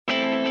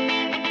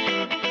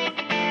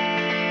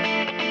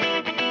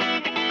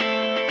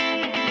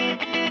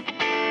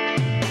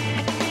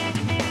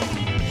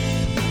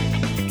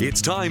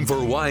It's time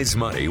for Wise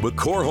Money with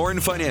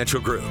Korhorn Financial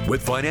Group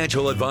with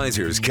financial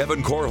advisors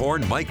Kevin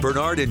Korhorn, Mike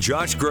Bernard, and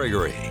Josh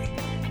Gregory.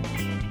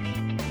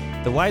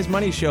 The Wise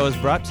Money Show is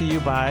brought to you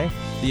by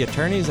the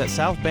attorneys at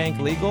South Bank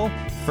Legal,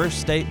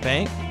 First State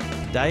Bank,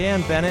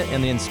 Diane Bennett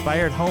and the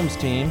Inspired Homes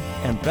team,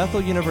 and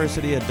Bethel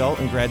University Adult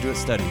and Graduate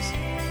Studies.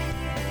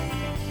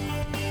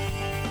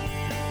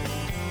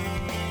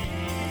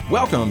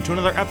 Welcome to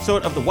another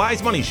episode of the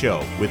Wise Money Show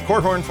with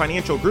Korhorn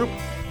Financial Group,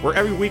 where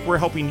every week we're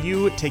helping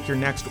you take your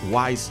next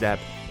wise step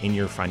in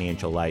your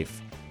financial life.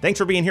 Thanks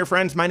for being here,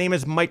 friends. My name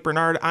is Mike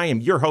Bernard. I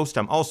am your host.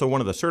 I'm also one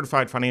of the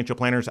certified financial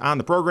planners on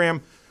the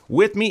program.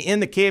 With me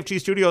in the KFG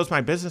studios, my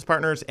business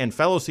partners and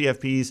fellow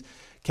CFPs,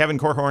 Kevin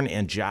Korhorn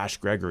and Josh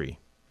Gregory.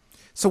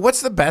 So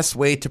what's the best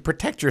way to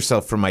protect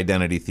yourself from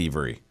identity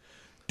thievery?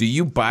 Do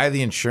you buy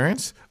the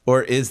insurance,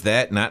 or is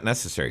that not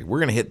necessary? We're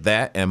going to hit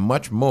that and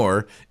much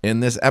more in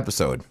this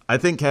episode. I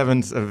think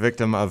Kevin's a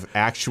victim of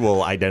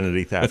actual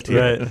identity theft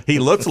here. Right. He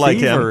looks like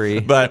Thievery.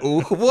 him, but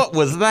what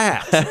was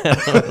that?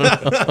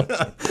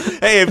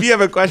 Hey, if you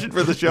have a question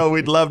for the show,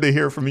 we'd love to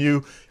hear from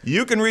you.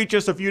 You can reach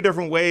us a few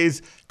different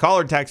ways. Call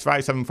or text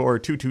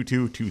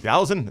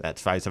 574-222-2000.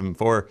 That's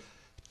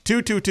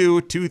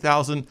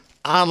 574-222-2000.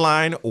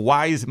 Online,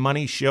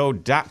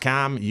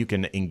 wisemoneyshow.com. You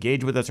can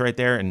engage with us right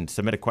there and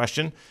submit a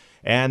question.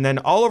 And then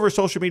all over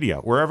social media,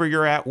 wherever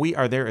you're at, we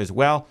are there as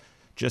well.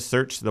 Just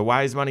search The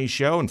Wise Money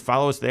Show and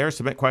follow us there.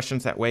 Submit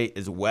questions that way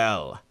as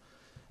well.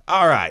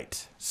 All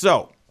right.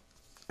 So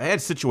I had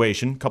a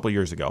situation a couple of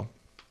years ago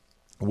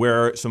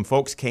where some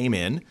folks came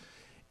in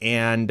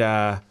and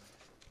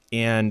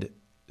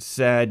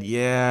said,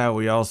 yeah,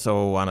 we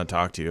also want to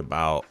talk to you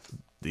about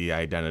the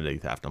identity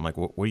theft. I'm like,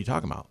 what are you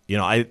talking about? You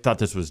know, I thought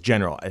this was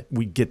general.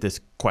 We get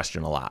this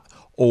question a lot.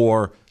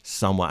 Or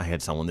I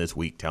had someone this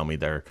week tell me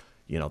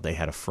they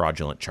had a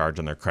fraudulent charge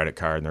on their credit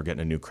card and they're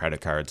getting a new credit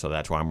card. So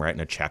that's why I'm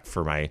writing a check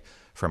for my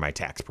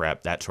tax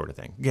prep, that sort of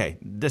thing. Okay,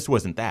 this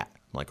wasn't that.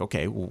 I'm like,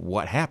 okay,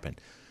 what happened?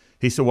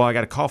 He said, well, I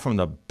got a call from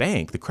the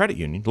bank, the credit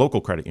union,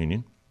 local credit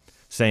union,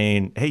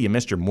 saying, hey, you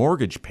missed your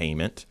mortgage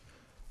payment.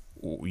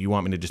 You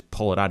want me to just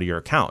pull it out of your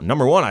account?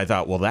 Number one, I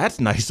thought, well, that's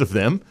nice of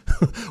them.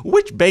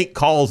 Which bank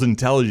calls and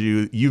tells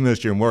you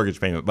missed your mortgage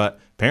payment?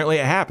 But apparently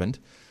it happened.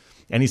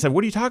 And he said,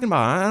 what are you talking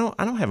about?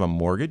 I don't have a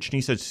mortgage. And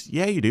he says,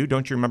 yeah, you do.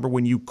 Don't you remember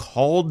when you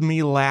called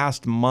me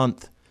last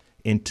month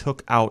and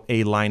took out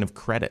a line of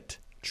credit?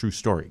 True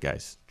story,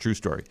 guys. True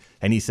story.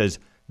 And he says,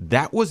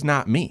 that was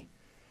not me.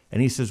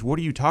 And he says, what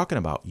are you talking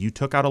about? You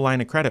took out a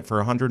line of credit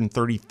for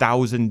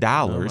 $130,000.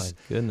 Oh, my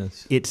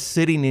goodness. It's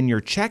sitting in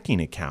your checking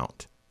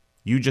account.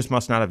 You just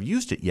must not have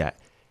used it yet.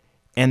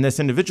 And this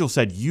individual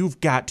said,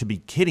 you've got to be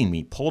kidding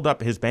me. Pulled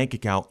up his bank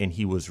account, and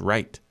he was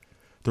right.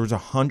 There was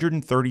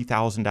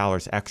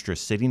 $130,000 extra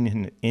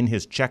sitting in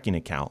his checking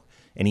account,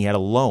 and he had a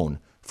loan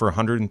for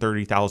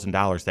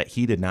 $130,000 that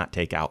he did not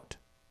take out.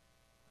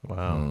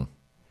 Wow.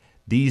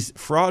 These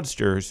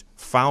fraudsters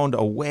found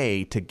a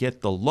way to get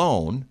the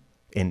loan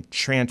and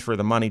transfer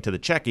the money to the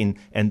checking,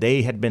 and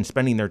they had been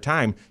spending their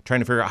time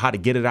trying to figure out how to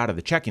get it out of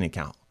the checking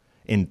account.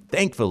 And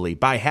thankfully,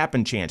 by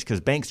happen chance,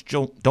 because banks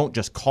don't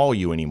just call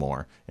you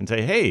anymore and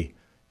say, hey,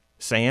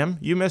 Sam,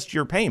 you missed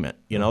your payment.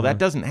 That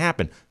doesn't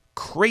happen.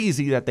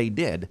 Crazy that they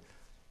did,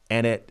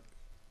 and it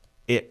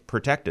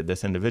protected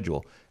this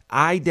individual.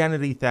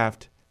 Identity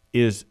theft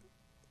is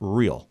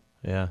real.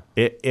 Yeah.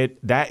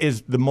 That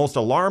is the most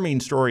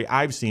alarming story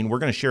I've seen. We're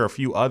going to share a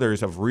few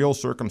others of real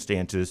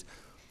circumstances.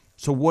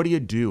 So what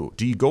do?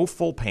 Do you go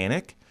full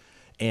panic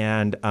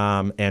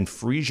and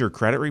freeze your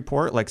credit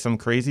report like some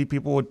crazy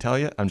people would tell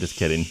you? I'm just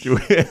kidding.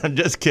 I'm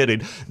just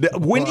kidding.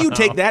 When you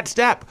take that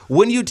step,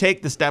 when you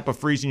take the step of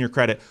freezing your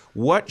credit,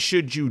 what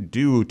should you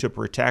do to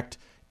protect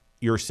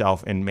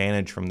yourself and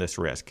manage from this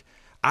risk?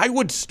 I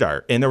would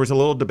start, and there was a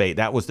little debate.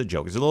 That was the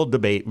joke. There's a little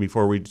debate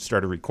before we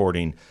started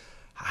recording.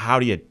 How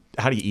do you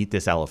eat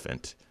this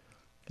elephant?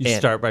 You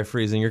start by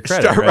freezing your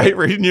credit. Start by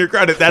freezing your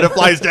credit. That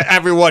applies to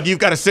everyone. You've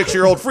got a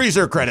 6-year-old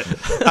freezer credit.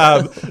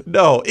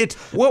 No, it's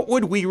what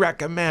would we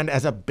recommend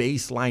as a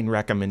baseline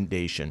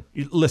recommendation?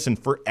 Listen,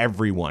 for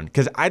everyone,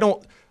 because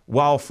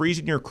while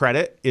freezing your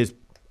credit is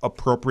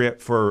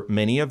appropriate for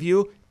many of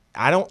you,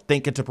 I don't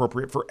think it's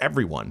appropriate for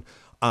everyone.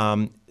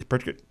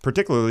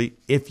 Particularly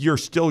if you're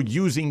still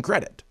using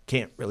credit.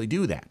 Can't really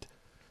do that.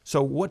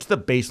 So what's the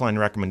baseline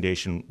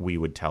recommendation we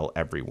would tell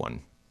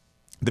everyone?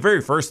 The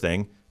very first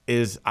thing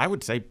is, I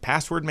would say,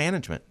 password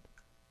management.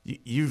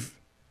 You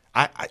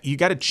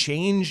got to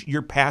change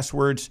your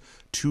passwords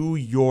to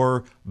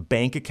your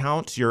bank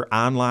accounts, your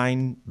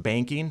online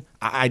banking.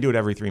 I do it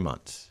every 3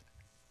 months.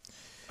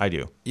 I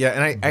do. Yeah,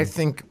 and I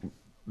think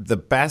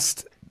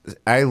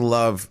I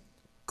love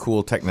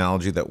cool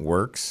technology that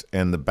works,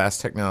 and the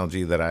best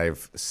technology that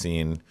I've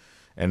seen,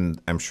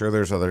 and I'm sure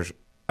there's others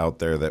out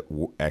there that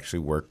actually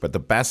work, but the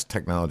best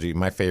technology,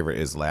 my favorite,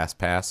 is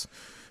LastPass.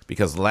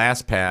 Because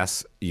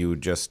LastPass, you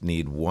just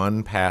need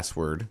one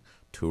password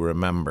to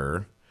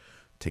remember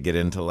to get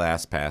into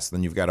LastPass.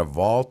 Then you've got a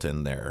vault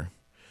in there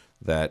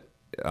that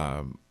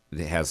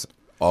has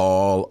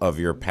all of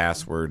your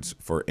passwords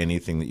for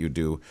anything that you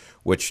do,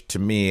 which to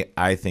me,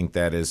 I think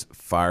that is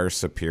far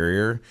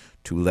superior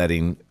to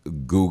letting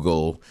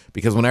Google,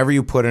 because whenever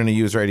you put in a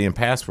user ID and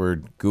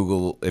password,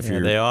 Google,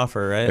 they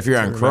offer, right? If you're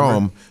on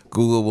Chrome,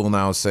 Google will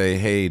now say,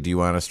 hey, do you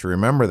want us to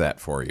remember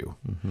that for you?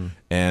 Mm-hmm.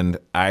 And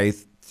I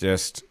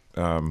just,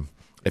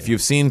 if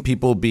you've seen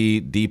people be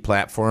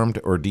deplatformed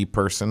or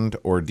depersoned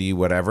or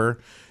whatever,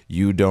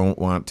 you don't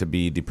want to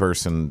be the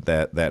person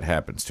that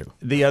happens to.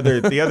 The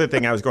other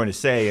thing I was going to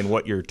say, and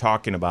what you're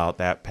talking about,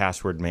 that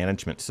password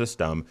management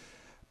system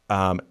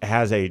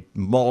has a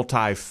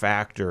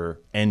multi-factor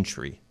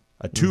entry,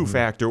 a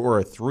 2-factor or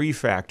a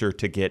 3-factor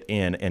to get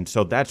in. And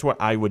so that's what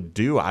I would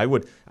do.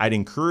 I'd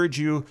encourage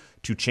you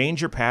to change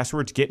your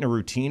passwords, get in a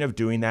routine of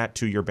doing that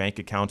to your bank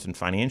accounts and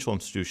financial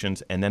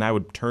institutions, and then I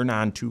would turn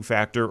on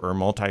 2-factor or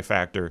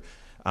multi-factor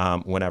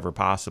whenever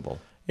possible.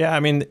 Yeah,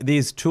 I mean,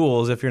 these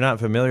tools, if you're not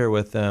familiar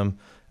with them,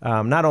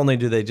 not only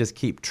do they just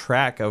keep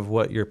track of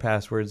what your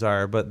passwords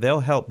are, but they'll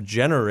help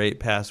generate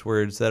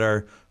passwords that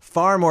are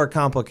far more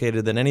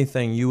complicated than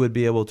anything you would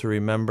be able to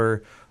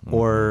remember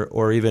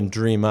or even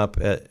dream up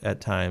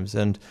at times.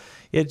 And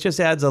it just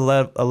adds a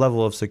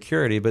level of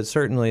security, but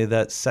certainly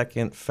that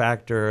second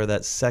factor, or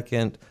that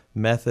second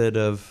method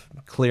of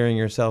clearing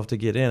yourself to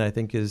get in, I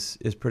think is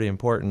pretty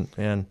important.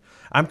 And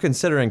I'm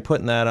considering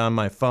putting that on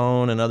my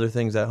phone and other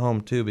things at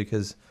home too,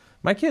 because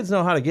my kids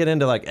know how to get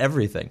into like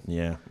everything.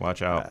 Yeah,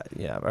 watch out.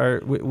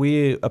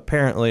 We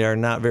apparently are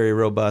not very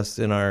robust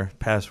in our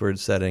password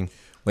setting.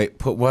 Wait,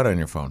 put what on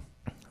your phone?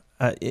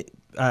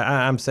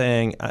 I'm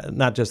saying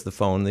not just the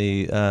phone,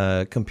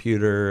 the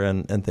computer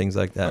and things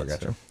like that. Oh,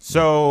 gotcha.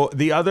 So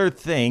the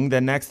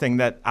next thing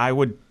that we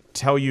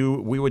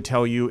would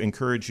tell you,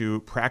 encourage you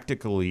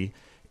practically,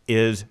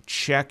 is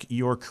check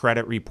your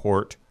credit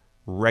report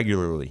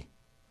regularly.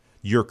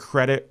 Your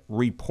credit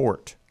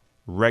report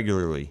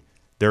regularly.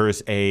 There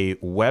is a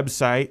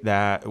website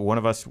that one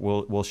of us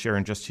will share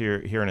in just here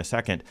in a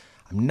second.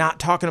 I'm not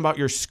talking about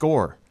your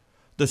score.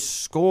 The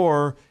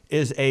score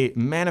is a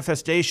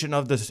manifestation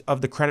of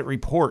the credit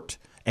report,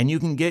 and you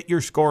can get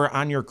your score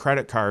on your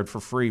credit card for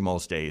free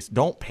most days.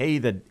 Don't pay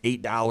the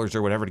 $8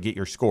 or whatever to get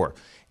your score.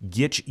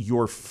 Get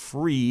your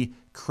free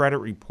credit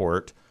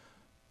report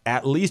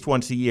at least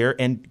once a year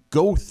and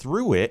go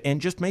through it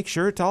and just make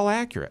sure it's all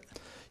accurate.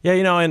 Yeah,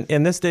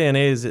 in this day and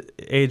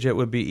age, it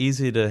would be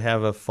easy to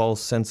have a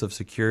false sense of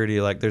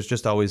security, like there's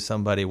just always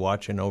somebody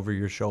watching over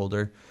your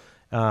shoulder.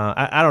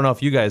 I don't know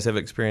if you guys have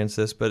experienced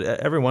this, but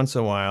every once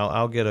in a while,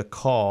 I'll get a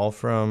call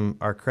from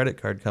our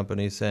credit card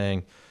company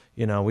saying,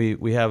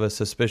 we have a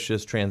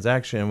suspicious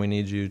transaction, we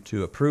need you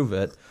to approve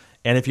it.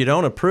 And if you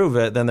don't approve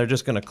it, then they're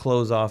just going to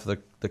close off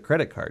the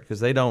credit card because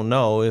they don't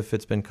know if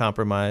it's been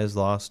compromised,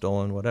 lost,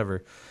 stolen,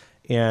 whatever.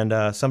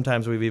 And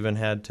sometimes we've even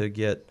had to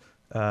get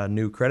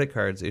new credit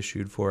cards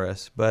issued for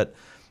us. But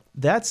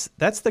that's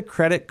the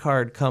credit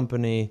card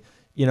company,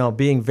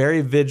 being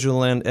very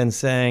vigilant and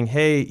saying,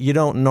 hey, you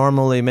don't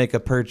normally make a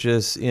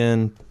purchase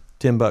in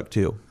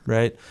Timbuktu,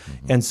 right?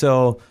 Mm-hmm. And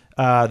so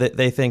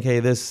they think, hey,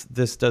 this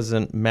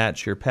doesn't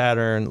match your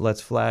pattern. Let's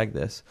flag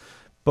this.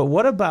 But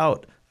what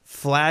about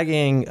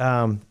flagging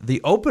the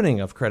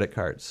opening of credit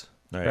cards,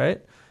 right?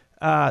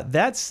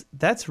 That's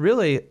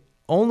really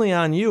only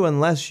on you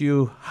unless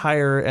you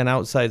hire an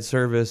outside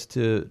service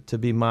to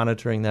be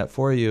monitoring that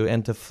for you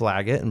and to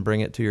flag it and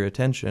bring it to your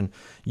attention.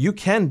 You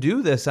can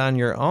do this on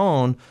your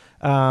own.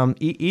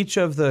 Each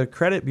of the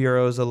credit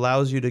bureaus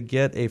allows you to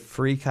get a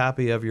free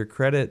copy of your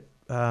credit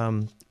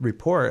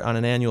report on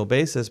an annual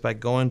basis by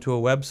going to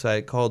a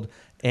website called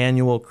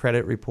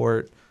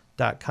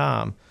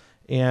annualcreditreport.com.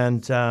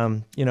 And,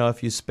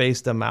 if you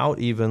spaced them out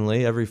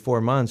evenly every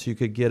 4 months, you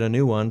could get a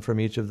new one from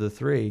each of the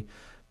three.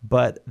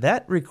 But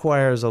that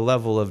requires a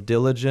level of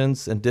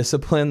diligence and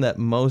discipline that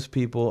most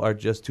people are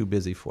just too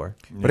busy for.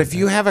 But if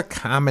you have a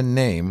common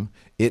name,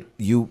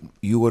 you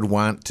would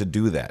want to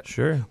do that.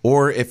 Sure.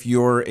 Or if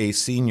you're a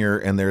senior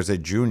and there's a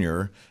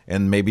junior,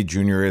 and maybe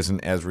junior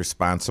isn't as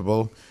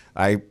responsible.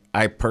 I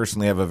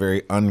personally have a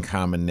very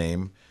uncommon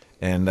name,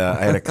 and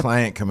I had a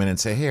client come in and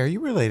say, hey, are you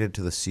related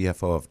to the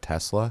CFO of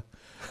Tesla?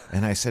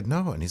 And I said,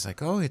 no. And he's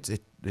like, oh, it's a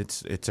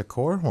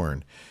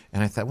Korhorn.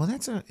 And I thought, well,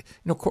 that's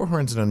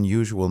Korhorn's an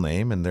unusual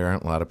name, and there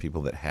aren't a lot of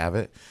people that have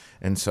it.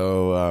 And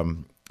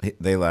so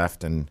they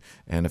left, and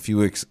a few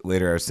weeks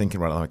later, I was thinking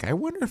about it. I'm like, I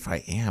wonder if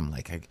I am.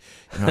 Like,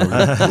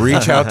 I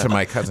reach out to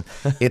my cousin.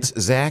 It's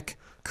Zach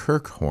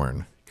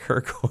Kirkhorn.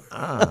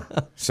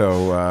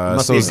 So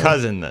must be a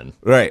cousin then,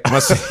 right?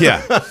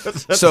 Yeah.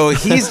 So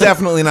he's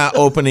definitely not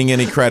opening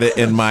any credit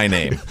in my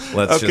name.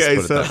 Let's just put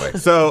it that way.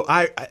 So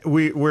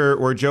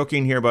we're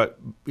joking here, but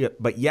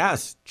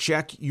yes,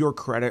 check your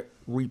credit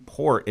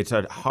report. It's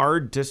a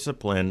hard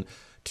discipline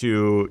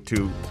to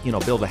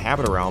build a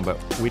habit around, but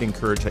we'd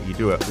encourage that you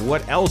do it.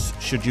 What else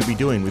should you be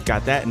doing? We've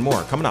got that and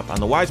more coming up on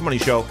the Wise Money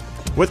Show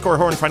with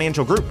Korhorn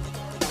Financial Group.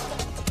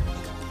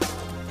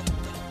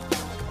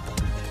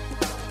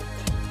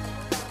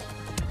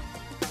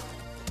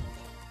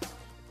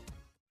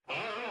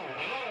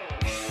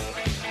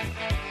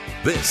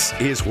 This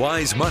is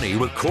Wise Money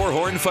with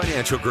Korhorn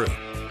Financial Group.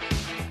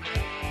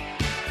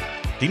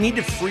 Do you need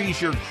to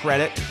freeze your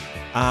credit?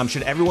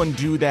 Should everyone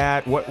do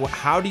that?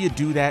 How do you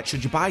do that?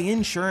 Should you buy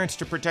insurance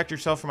to protect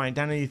yourself from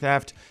identity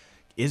theft?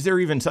 Is there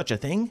even such a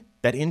thing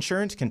that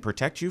insurance can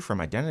protect you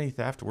from identity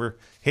theft? We're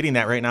hitting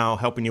that right now,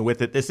 helping you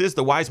with it. This is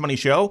the Wise Money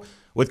Show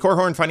with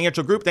Korhorn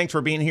Financial Group. Thanks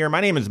for being here.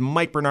 My name is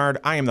Mike Bernard.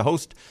 I am the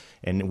host.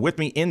 And with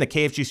me in the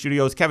KFG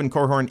studios, Kevin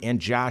Korhorn and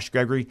Josh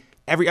Gregory.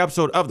 Every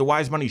episode of the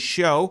Wise Money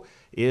Show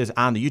is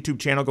on the YouTube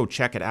channel. Go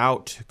check it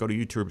out. Go to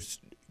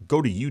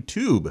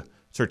YouTube,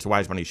 search the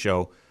Wise Money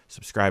Show,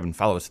 subscribe and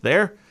follow us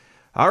there.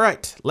 All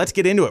right, let's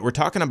get into it. We're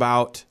talking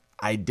about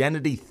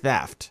identity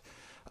theft.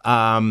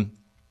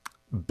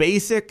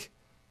 Basic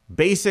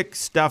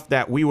stuff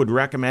that we would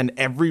recommend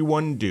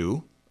everyone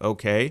do,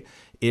 okay,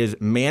 is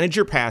manage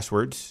your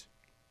passwords,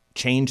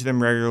 change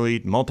them regularly,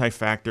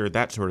 multi-factor,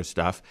 that sort of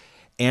stuff,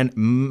 and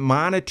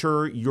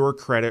monitor your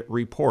credit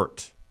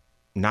report.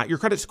 Not your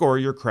credit score,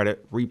 your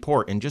credit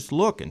report. And just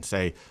look and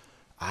say,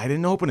 I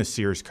didn't open a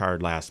Sears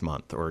card last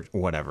month or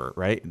whatever,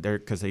 right?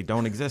 Because they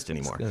don't exist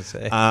anymore. I was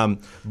gonna say.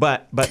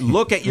 But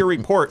look at your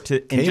report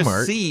and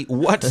just see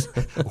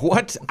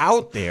what's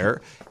out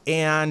there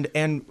and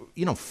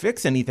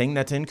fix anything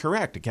that's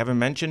incorrect. Kevin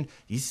mentioned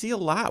we see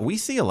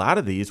a lot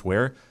of these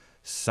where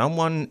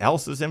someone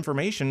else's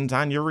information's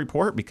on your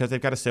report because they've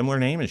got a similar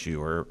name as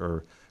you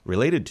or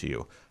related to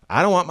you.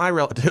 I don't want my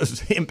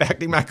relatives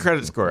impacting my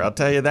credit score. I'll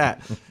tell you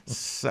that.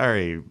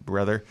 Sorry,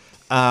 brother.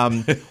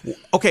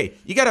 Okay,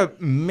 you got to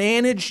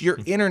manage your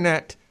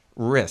internet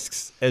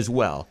risks as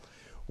well.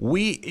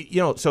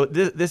 So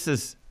this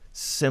is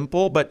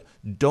simple, but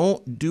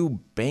don't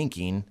do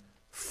banking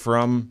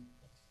from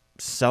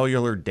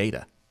cellular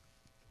data.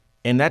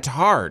 And that's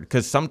hard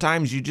because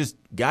sometimes you just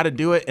got to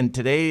do it. And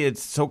today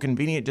it's so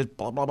convenient, just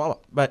blah, blah, blah.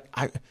 But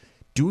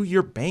do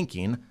your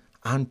banking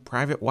on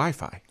private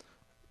Wi-Fi.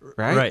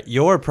 Right,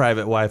 your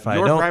private Wi-Fi.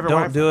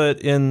 Don't do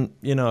it in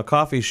a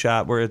coffee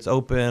shop where it's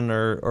open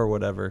or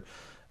whatever.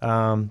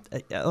 A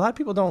lot of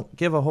people don't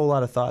give a whole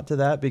lot of thought to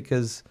that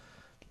because,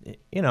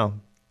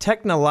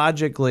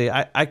 technologically,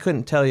 I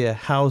couldn't tell you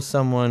how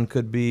someone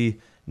could be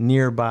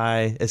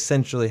nearby,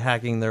 essentially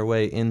hacking their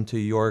way into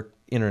your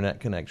internet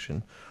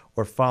connection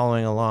or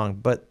following along.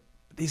 But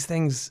these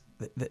things,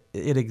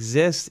 it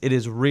exists. It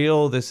is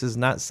real. This is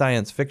not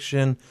science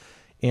fiction.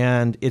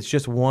 And it's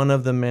just one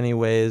of the many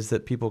ways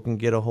that people can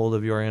get a hold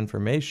of your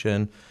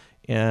information.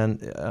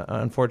 And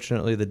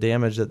unfortunately, the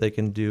damage that they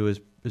can do is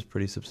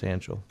pretty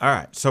substantial. All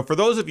right. So for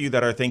those of you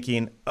that are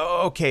thinking,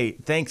 okay,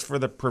 thanks for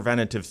the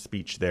preventative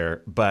speech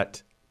there,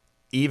 but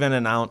even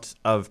an ounce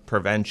of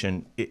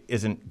prevention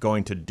isn't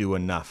going to do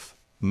enough.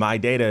 My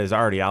data is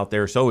already out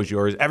there. So is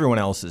yours. Everyone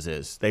else's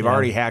is. They've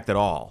already hacked it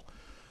all.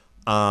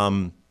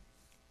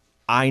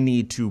 I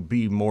need to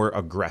be more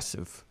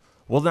aggressive.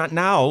 Well,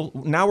 now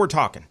we're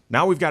talking.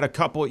 Now you've got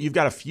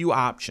a few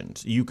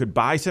options. You could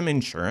buy some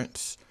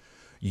insurance.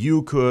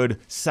 You could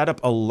set up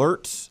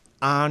alerts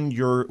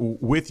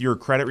with your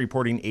credit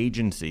reporting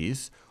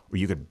agencies, or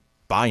you could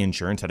buy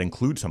insurance that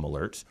includes some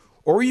alerts,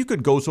 or you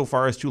could go so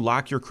far as to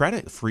lock your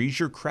credit, freeze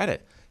your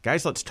credit.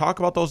 Guys, let's talk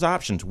about those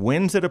options.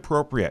 When's it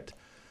appropriate?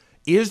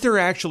 Is there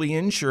actually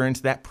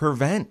insurance that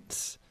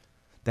prevents,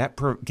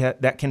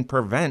 that can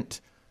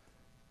prevent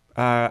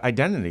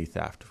identity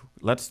theft?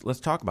 Let's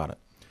talk about it.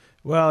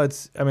 Well,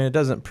 it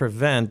doesn't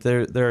prevent.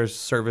 There are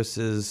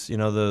services,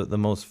 the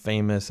most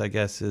famous, I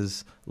guess,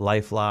 is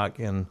LifeLock,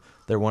 and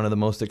they're one of the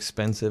most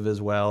expensive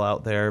as well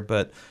out there.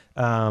 But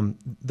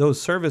those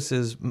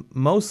services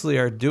mostly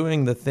are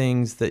doing the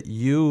things that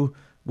you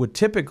would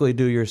typically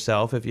do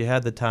yourself if you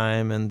had the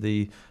time and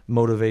the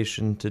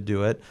motivation to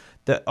do it.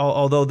 That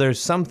although there's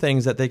some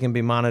things that they can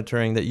be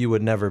monitoring that you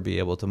would never be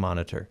able to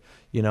monitor.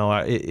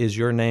 Is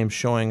your name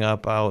showing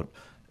up out,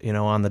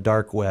 on the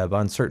dark web,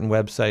 on certain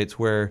websites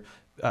where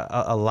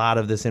a lot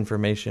of this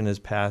information is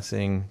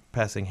passing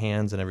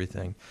hands and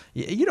everything.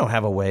 You don't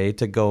have a way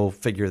to go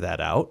figure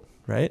that out,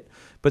 right?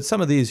 But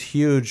some of these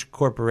huge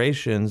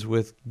corporations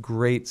with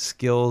great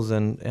skills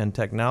and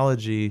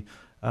technology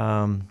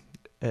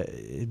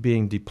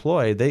being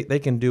deployed, they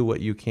can do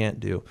what you can't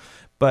do.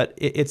 But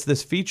it's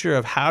this feature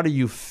of how do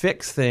you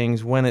fix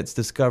things when it's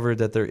discovered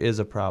that there is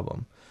a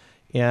problem.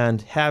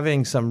 And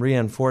having some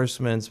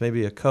reinforcements,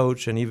 maybe a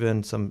coach and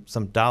even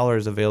some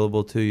dollars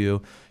available to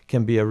you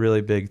can be a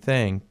really big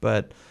thing.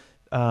 But,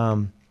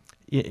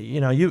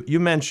 you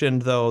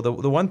mentioned, though,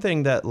 the one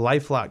thing that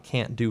LifeLock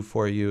can't do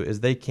for you is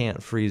they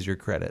can't freeze your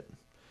credit.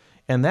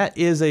 And that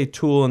is a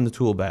tool in the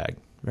tool bag,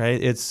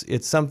 right? It's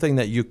something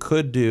that you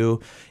could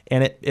do,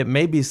 and it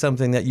may be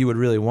something that you would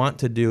really want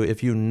to do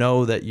if you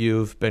know that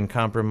you've been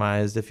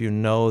compromised, if you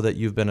know that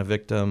you've been a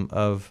victim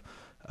of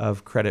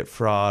credit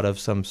fraud of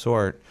some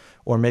sort,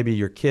 or maybe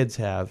your kids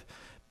have.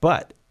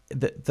 But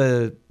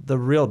the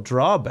real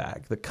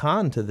drawback, the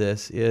con to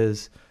this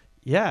is,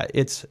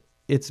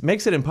 it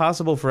makes it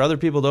impossible for other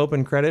people to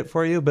open credit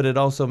for you, but it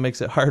also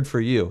makes it hard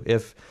for you.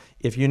 If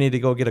you need to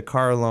go get a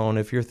car loan,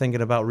 if you're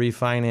thinking about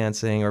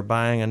refinancing or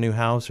buying a new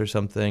house or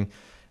something,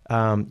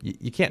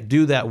 you can't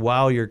do that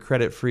while your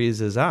credit freeze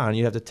is on.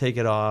 You have to take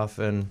it off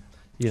and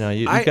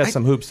You've got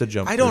some hoops to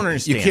jump I don't through.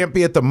 understand. You can't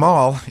be at the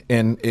mall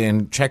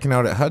and checking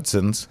out at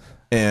Hudson's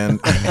and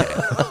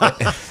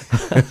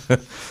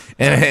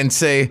and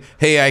say,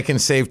 hey, I can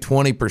save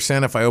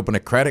 20% if I open a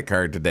credit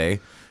card today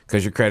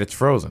because your credit's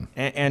frozen.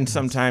 And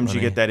sometimes you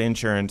get that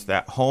insurance,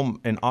 that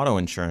home and auto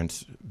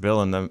insurance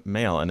bill in the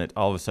mail, and it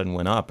all of a sudden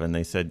went up, and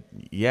they said,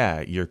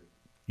 yeah,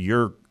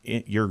 your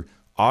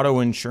auto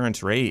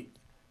insurance rate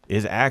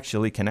is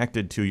actually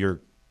connected to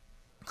your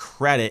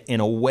credit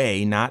in a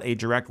way, not a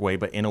direct way,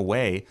 but in a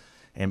way.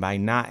 And by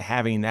not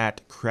having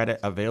that credit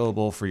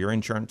available for your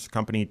insurance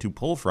company to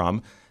pull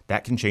from,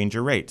 that can change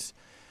your rates.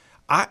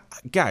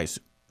 Guys,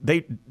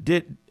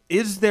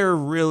 is there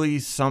really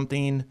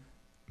something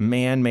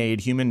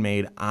man-made,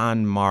 human-made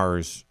on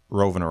Mars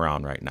roving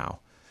around right now?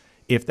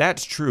 If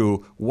that's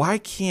true, why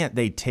can't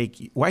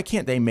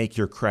they make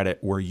your credit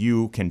where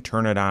you can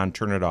turn it on,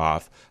 turn it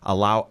off,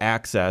 allow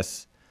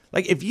access?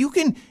 Like if you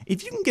can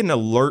get an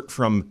alert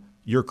from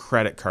your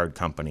credit card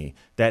company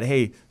that,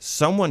 hey,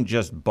 someone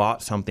just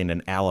bought something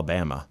in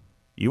Alabama.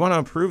 You want to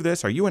approve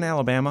this? Are you in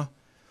Alabama?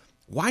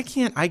 Why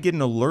can't I get an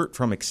alert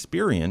from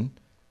Experian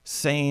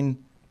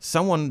saying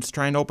someone's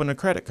trying to open a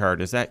credit card?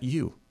 Is that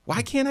you?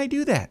 Why can't I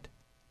do that?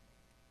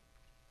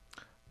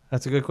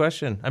 That's a good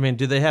question. I mean,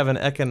 do they have an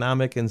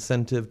economic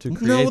incentive to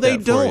create No, they that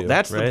for don't. you,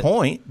 That's right? the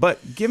point.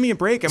 But give me a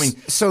break. I mean,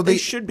 So they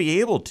should be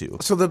able to.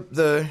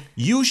 So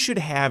You should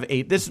have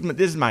this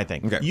is my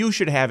thing. Okay. You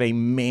should have a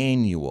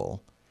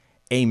manual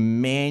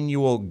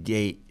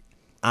gate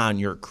on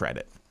your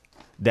credit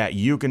that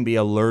you can be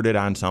alerted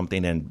on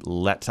something and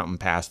let something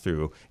pass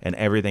through, and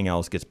everything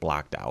else gets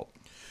blocked out.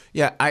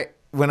 Yeah,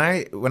 when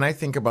I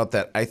think about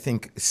that, I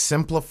think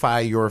simplify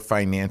your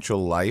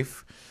financial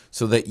life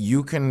so that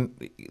you can.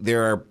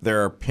 There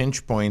are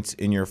pinch points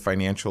in your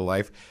financial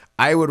life.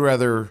 I would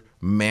rather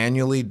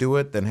manually do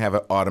it than have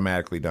it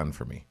automatically done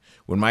for me.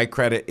 When my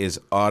credit is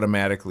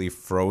automatically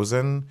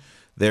frozen,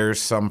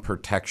 there's some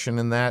protection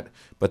in that,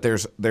 but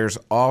there's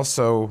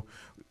also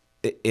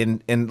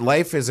in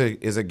life is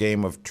a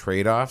game of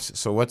trade-offs.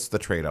 So what's the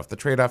trade-off? The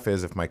trade-off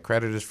is if my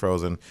credit is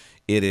frozen,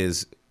 it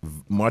is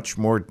much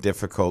more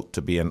difficult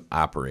to be an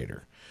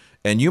operator.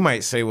 And you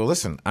might say, well,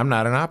 listen, I'm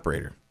not an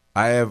operator.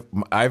 I've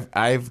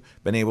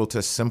been able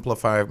to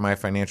simplify my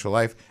financial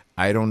life.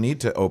 I don't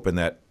need to open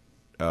that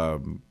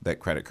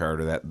credit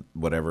card or that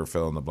whatever,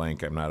 fill in the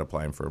blank. I'm not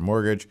applying for a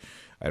mortgage.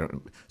 I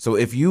don't. So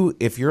if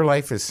your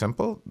life is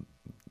simple,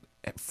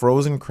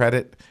 frozen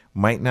credit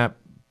might not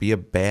be a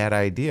bad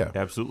idea.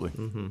 Absolutely.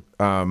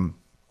 Mm-hmm.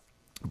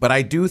 But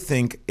I do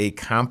think a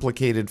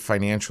complicated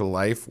financial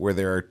life where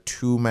there are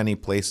too many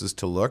places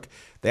to look,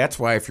 that's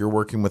why if you're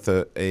working with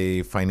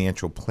a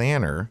financial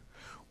planner,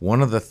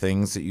 one of the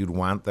things that you'd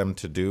want them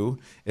to do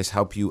is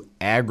help you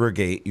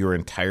aggregate your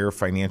entire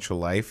financial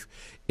life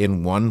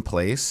in one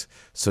place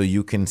so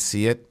you can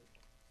see it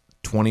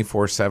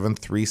 24/7,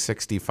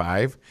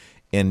 365,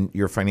 and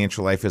your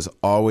financial life is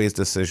always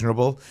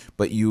decisionable,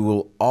 but you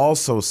will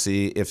also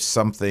see if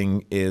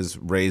something is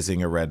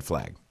raising a red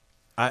flag.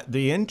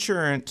 The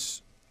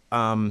insurance,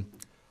 a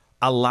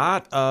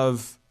lot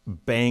of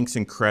banks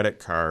and credit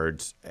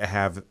cards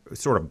have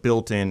sort of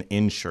built-in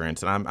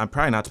insurance, and I'm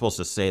probably not supposed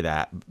to say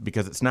that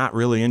because it's not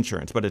really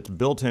insurance, but it's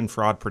built-in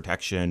fraud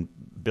protection,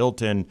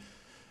 built-in,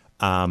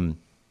 I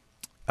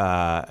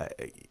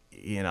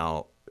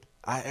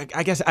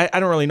guess I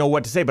don't really know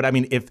what to say, but I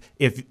mean,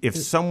 if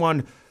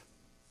someone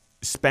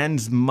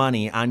spends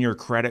money on your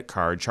credit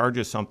card,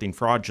 charges something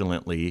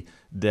fraudulently,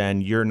 then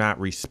you're not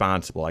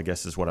responsible, I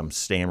guess is what I'm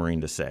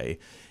stammering to say.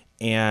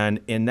 And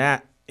in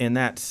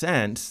that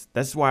sense,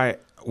 that's why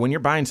when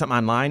you're buying something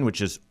online, which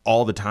is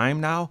all the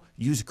time now,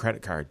 use a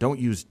credit card. Don't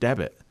use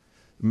debit.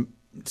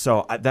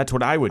 So that's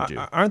what I would do.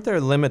 Aren't there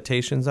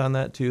limitations on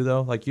that too,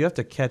 though? Like you have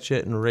to catch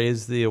it and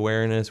raise the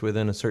awareness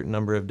within a certain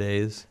number of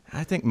days.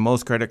 I think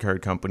most credit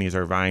card companies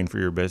are vying for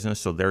your business,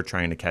 so they're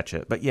trying to catch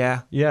it. But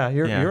yeah,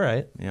 you're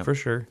right, for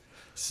sure.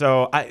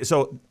 So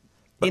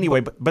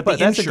anyway, but the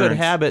that's insurance, a good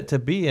habit to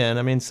be in.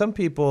 I mean, some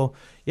people,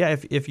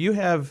 if you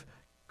have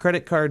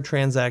credit card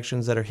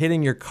transactions that are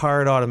hitting your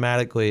card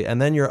automatically,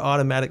 and then you're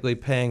automatically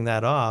paying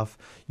that off,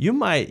 you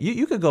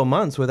could go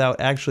months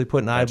without actually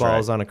putting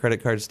eyeballs on a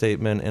credit card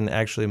statement and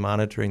actually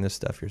monitoring this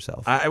stuff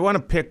yourself. I want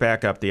to pick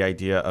back up the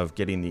idea of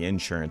getting the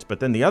insurance, but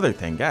then the other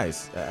thing,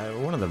 guys,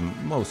 one of the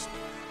most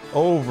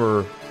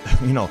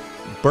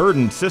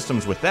burdened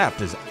systems with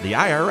theft is the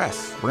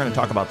IRS. We're going to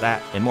talk about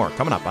that and more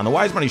coming up on the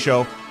Wise Money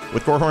Show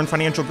with Korhorn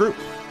Financial Group.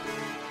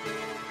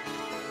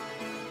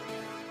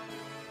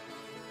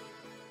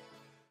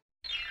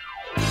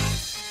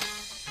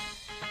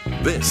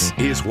 This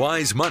is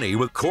Wise Money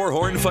with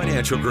Korhorn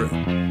Financial Group.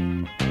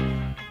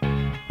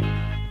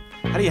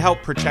 How do you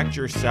help protect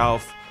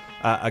yourself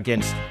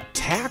against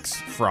tax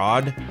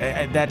fraud?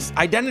 That's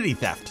identity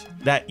theft.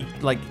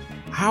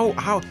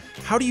 How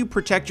do you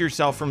protect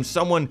yourself from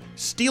someone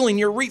stealing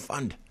your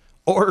refund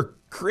or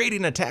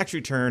creating a tax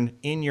return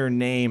in your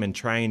name and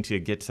trying to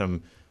get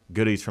some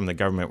goodies from the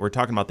government? We're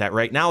talking about that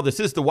right now.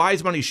 This is the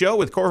Wise Money Show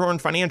with Korhorn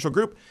Financial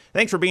Group.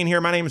 Thanks for being here.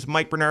 My name is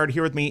Mike Bernard.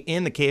 Here with me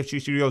in the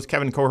KFG studios,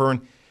 Kevin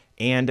Korhorn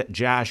and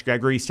Josh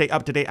Gregory. Stay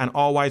up to date on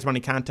all Wise Money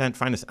content.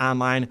 Find us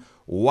online,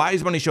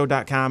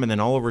 wisemoneyshow.com, and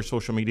then all over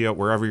social media,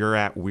 wherever you're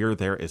at, we're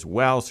there as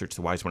well. Search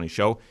the Wise Money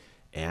Show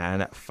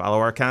and follow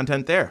our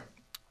content there.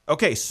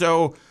 Okay,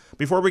 so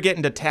before we get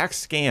into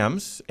tax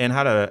scams and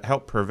how to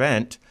help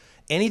prevent,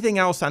 anything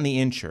else on the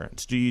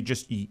insurance? Do you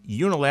just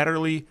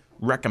unilaterally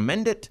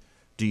recommend it?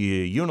 Do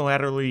you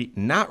unilaterally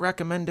not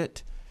recommend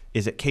it?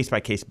 Is it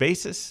case-by-case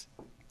basis?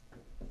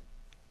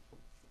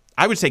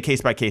 I would say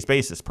case-by-case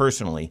basis,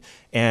 personally.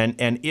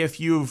 And if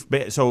you've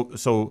been,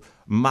 so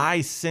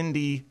my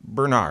Cindy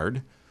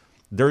Bernard,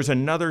 there's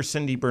another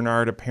Cindy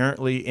Bernard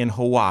apparently in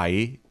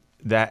Hawaii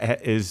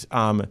that is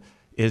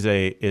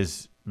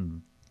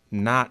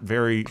not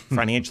very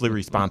financially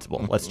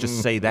responsible. Let's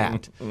just say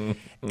that.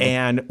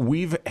 And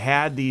we've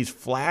had these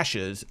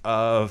flashes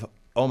of,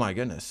 oh my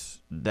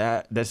goodness,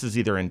 that this is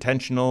either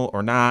intentional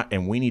or not,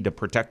 and we need to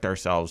protect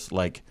ourselves.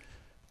 Like,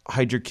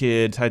 hide your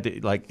kids,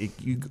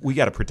 we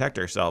got to protect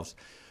ourselves.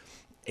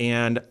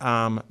 And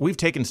we've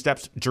taken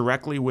steps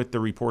directly with the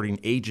reporting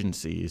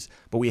agencies,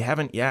 but we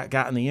haven't yet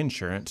gotten the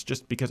insurance,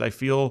 just because I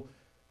feel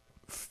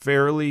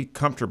fairly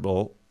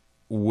comfortable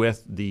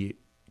with the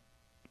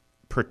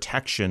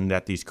protection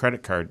that these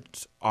credit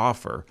cards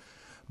offer.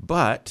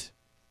 But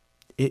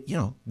it,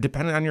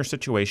 depending on your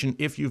situation,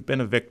 if you've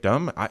been a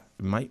victim, it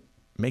might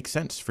make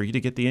sense for you to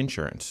get the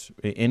insurance.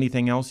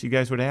 Anything else you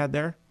guys would add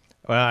there?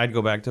 Well, I'd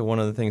go back to one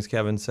of the things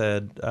Kevin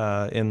said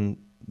in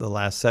the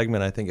last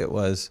segment, I think it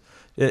was.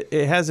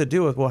 It has to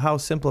do with, well, how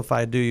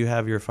simplified do you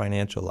have your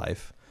financial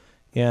life?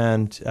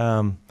 And,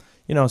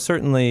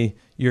 certainly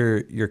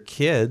your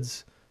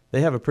kids,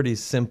 they have a pretty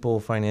simple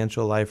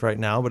financial life right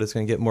now, but it's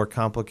going to get more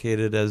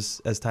complicated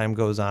as time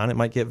goes on. It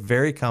might get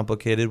very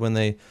complicated when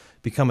they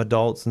become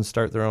adults and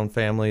start their own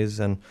families.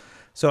 And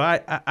so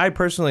I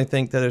personally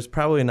think that there's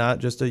probably not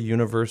just a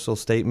universal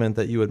statement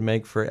that you would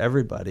make for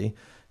everybody.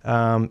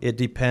 It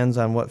depends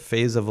on what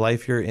phase of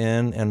life you're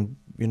in and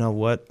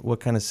what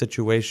kind of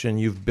situation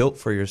you've built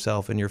for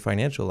yourself in your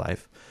financial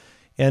life.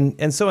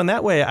 And so in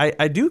that way,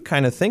 I do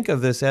kind of think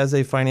of this as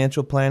a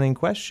financial planning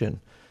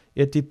question.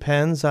 It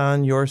depends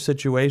on your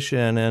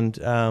situation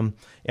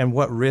and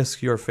what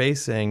risk you're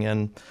facing.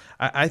 And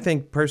I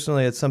think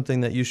personally it's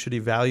something that you should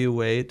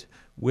evaluate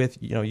with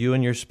you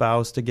and your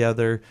spouse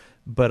together,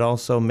 but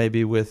also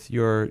maybe with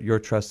your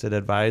trusted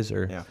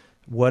advisor. Yeah.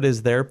 What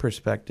is their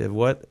perspective?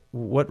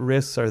 What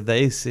risks are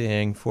they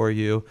seeing for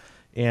you,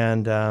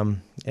 and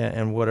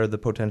what are the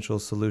potential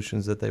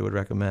solutions that they would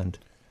recommend?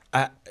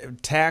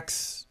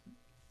 Tax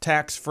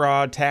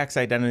fraud, tax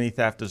identity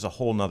theft is a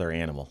whole nother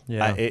animal.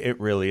 Yeah. It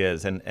really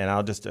is. And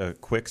I'll just a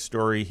quick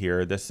story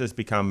here. This has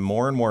become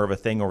more and more of a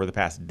thing over the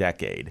past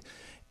decade.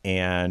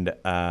 And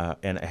I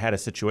had a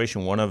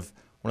situation. One of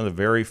the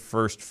very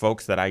first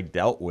folks that I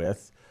dealt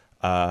with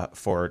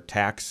for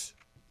tax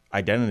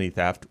identity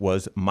theft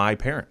was my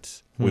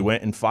parents. We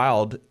went and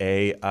filed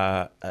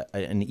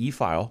an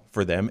e-file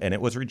for them, and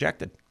it was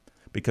rejected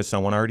because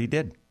someone already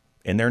did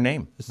in their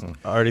name.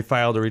 Already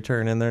filed a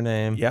return in their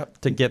name. Yep.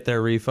 To get their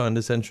refund,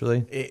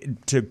 essentially.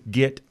 To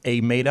get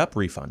a made-up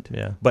refund.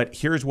 Yeah. But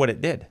here's what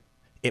it did.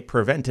 It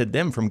prevented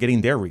them from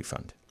getting their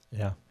refund.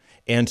 Yeah.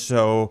 And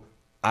so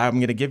I'm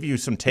going to give you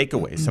some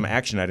takeaways, some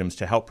action items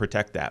to help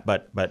protect that.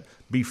 But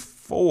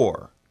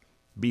before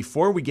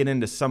we get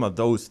into some of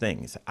those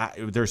things,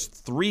 there's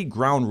 3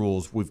 ground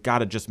rules we've got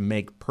to just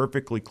make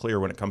perfectly clear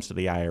when it comes to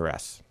the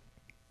IRS.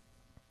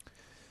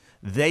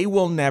 They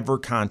will never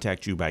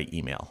contact you by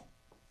email.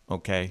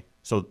 Okay?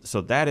 So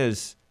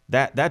that's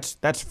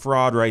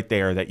fraud right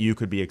there that you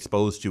could be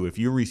exposed to if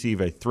you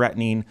receive a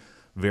threatening,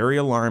 very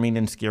alarming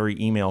and scary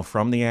email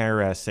from the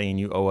IRS saying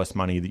you owe us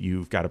money, that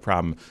you've got a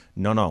problem.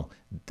 No.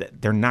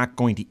 They're not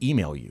going to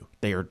email you.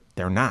 They're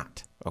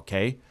not.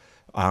 Okay?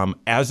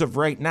 As of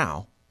right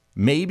now,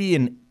 maybe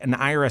an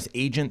IRS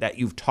agent that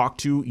you've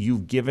talked to,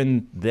 you've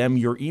given them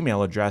your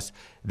email address.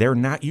 They're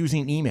not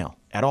using email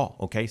at all,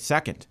 okay?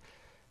 Second,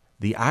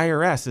 the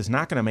IRS is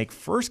not going to make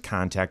first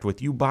contact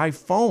with you by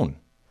phone.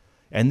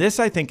 And this,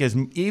 I think, is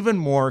even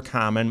more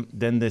common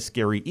than the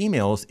scary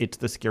emails. It's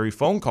the scary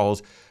phone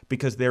calls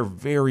because they're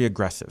very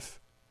aggressive.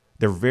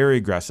 They're very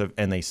aggressive,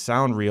 and they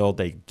sound real.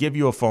 They give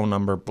you a phone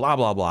number, blah,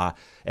 blah, blah,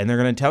 and they're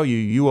going to tell you,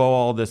 you owe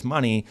all this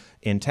money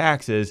in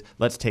taxes.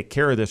 Let's take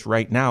care of this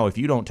right now. If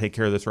you don't take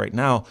care of this right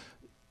now,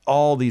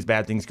 all these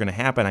bad things are going to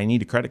happen. I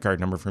need a credit card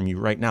number from you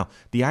right now.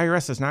 The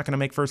IRS is not going to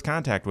make first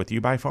contact with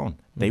you by phone.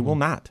 They will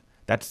not.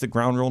 That's the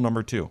ground rule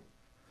number 2.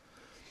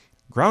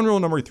 Ground rule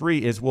number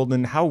 3 is, well,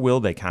 then how will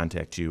they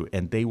contact you?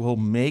 And they will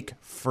make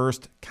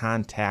first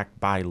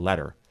contact by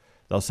letter.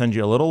 They'll send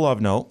you a little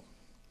love note,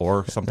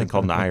 or something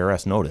called an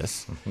IRS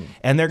notice.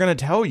 And they're going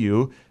to tell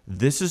you,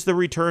 this is the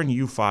return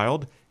you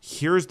filed,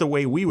 here's the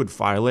way we would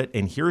file it,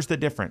 and here's the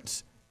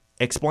difference.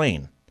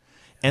 Explain.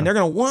 And they're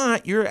going to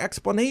want your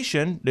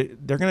explanation.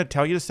 They're going to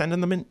tell you to send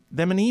them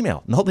an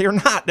email. No, they're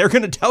not. They're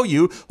going to tell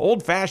you,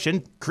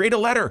 old-fashioned, create a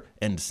letter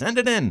and send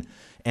it in.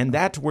 And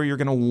that's where you're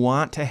going to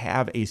want to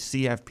have a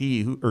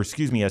CFP, a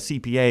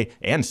CPA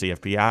and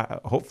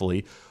CFP,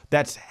 hopefully,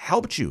 that's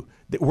helped you,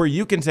 where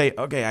you can say,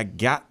 okay, I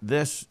got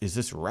this. Is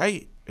this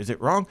right? Is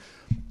it wrong?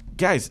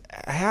 Guys,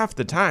 half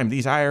the time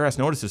these IRS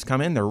notices come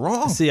in, they're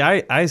wrong. See,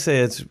 I say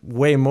it's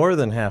way more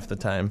than half the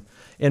time.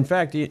 In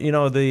fact,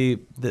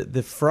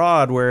 the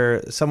fraud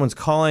where someone's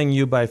calling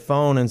you by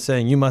phone and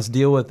saying, you must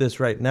deal with this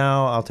right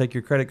now. I'll take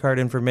your credit card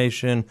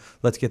information.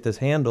 Let's get this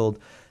handled.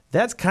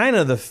 That's kind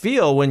of the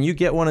feel when you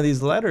get one of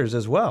these letters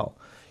as well.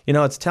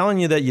 It's telling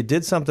you that you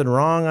did something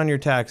wrong on your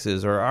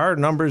taxes or our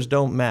numbers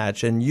don't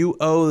match and you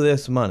owe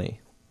this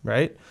money,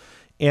 right?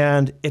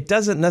 And it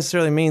doesn't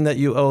necessarily mean that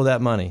you owe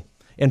that money.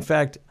 In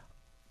fact,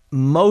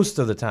 most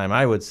of the time,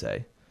 I would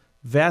say,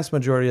 vast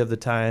majority of the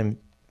time,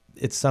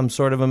 it's some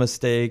sort of a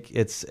mistake.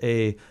 It's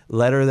a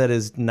letter that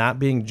is not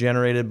being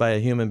generated by a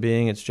human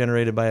being. It's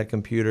generated by a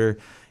computer.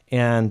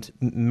 And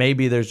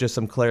maybe there's just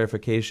some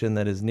clarification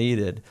that is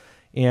needed.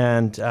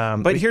 And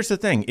but here's the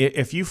thing: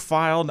 if you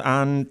filed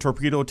on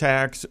Torpedo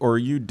Tax or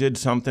you did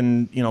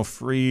something,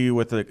 free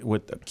with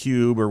a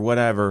cube or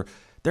whatever,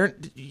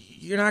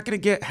 you're not going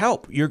to get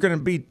help. You're going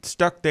to be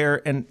stuck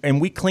there,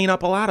 and we clean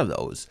up a lot of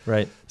those.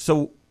 Right.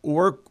 So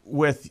work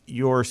with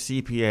your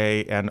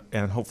CPA,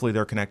 and hopefully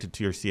they're connected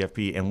to your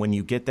CFP. And when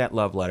you get that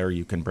love letter,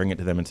 you can bring it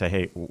to them and say,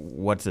 "Hey,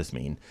 what's this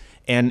mean?"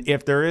 And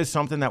if there is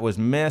something that was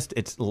missed,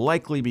 it's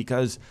likely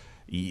because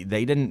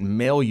they didn't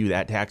mail you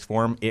that tax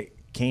form. It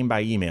came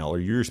by email, or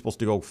you're supposed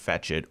to go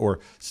fetch it, or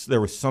there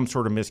was some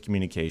sort of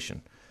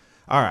miscommunication.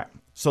 All right.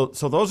 So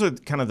those are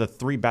kind of the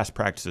three best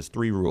practices,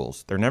 three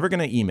rules. They're never going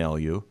to email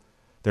you.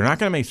 They're not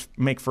going to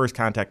make first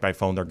contact by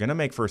phone. They're going to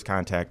make first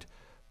contact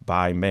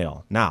by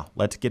mail. Now,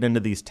 let's get into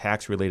these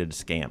tax-related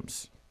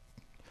scams.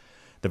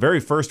 The very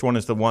first one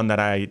is the one that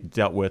I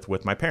dealt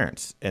with my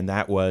parents, and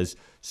that was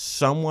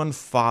someone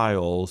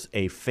files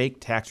a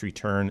fake tax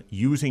return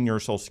using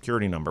your Social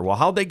Security number. Well,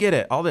 how'd they get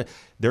it?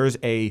 There's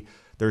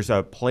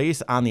a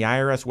place on the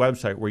IRS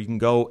website where you can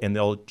go and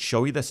they'll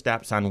show you the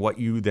steps on what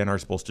you then are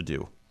supposed to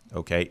do,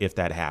 okay, if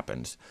that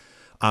happens.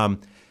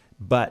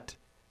 But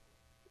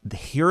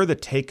here are the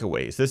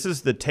takeaways. This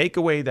is the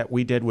takeaway that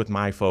we did with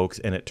my folks,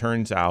 and it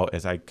turns out,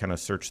 as I kind of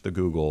searched the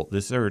Google,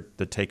 these are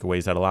the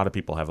takeaways that a lot of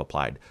people have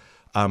applied.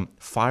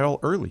 File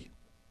early.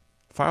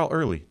 File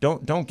early.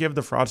 Don't give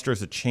the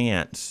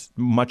fraudsters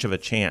much of a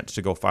chance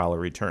to go file a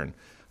return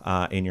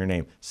in your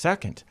name.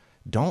 Second,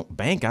 don't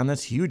bank on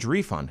this huge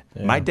refund.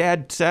 Yeah. My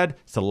dad said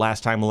it's the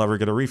last time we'll ever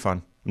get a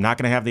refund. I'm not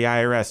going to have the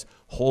IRS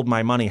hold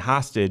my money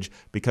hostage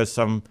because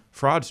some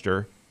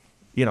fraudster,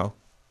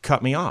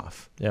 cut me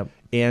off. Yep.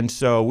 And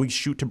so we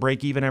shoot to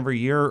break even every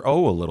year,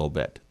 owe a little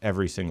bit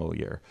every single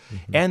year.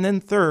 Mm-hmm. And then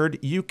third,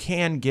 you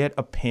can get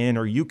a PIN,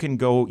 or you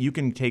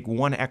can take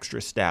one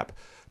extra step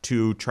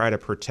to try to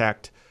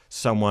protect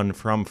someone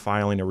from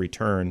filing a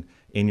return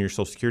in your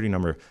Social Security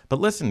number. But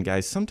listen,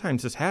 guys,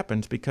 sometimes this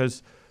happens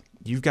because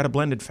you've got a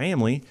blended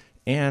family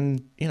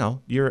and,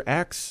 your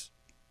ex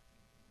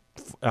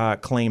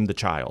claimed the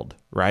child,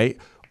 right?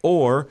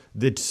 Or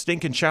the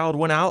stinking child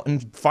went out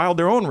and filed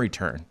their own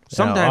return.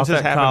 Sometimes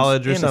this happens.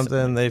 College or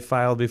something, they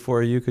filed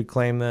before you could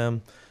claim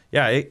them.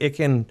 Yeah, it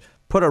can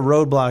put a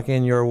roadblock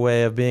in your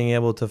way of being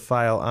able to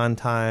file on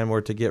time or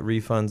to get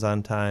refunds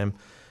on time.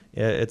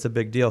 It's a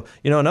big deal.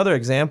 Another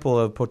example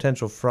of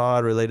potential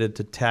fraud related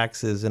to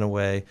taxes in a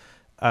way,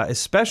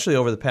 especially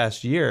over the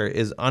past year,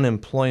 is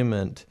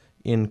unemployment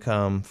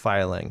income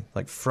filing,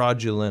 like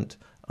fraudulent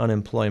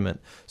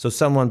unemployment. So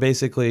someone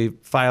basically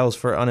files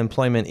for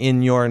unemployment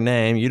in your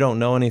name. You don't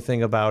know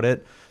anything about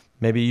it.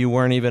 Maybe you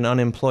weren't even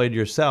unemployed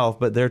yourself,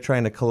 but they're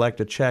trying to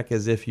collect a check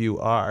as if you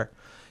are.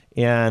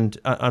 And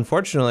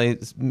unfortunately,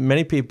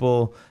 many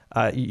people,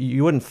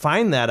 you wouldn't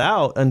find that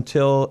out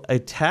until a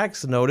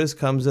tax notice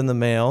comes in the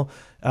mail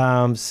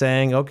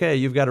saying, okay,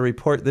 you've got to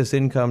report this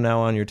income now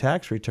on your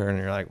tax return. And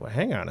you're like, well,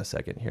 hang on a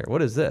second here.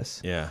 What is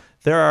this? Yeah.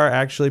 There are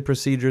actually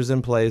procedures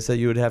in place that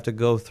you would have to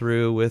go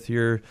through with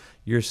your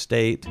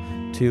state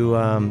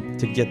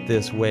to get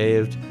this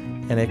waived,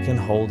 and it can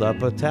hold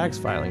up a tax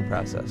filing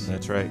process.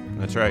 That's right.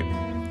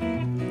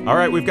 All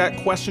right, we've got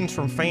questions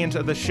from fans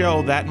of the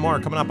show. That and more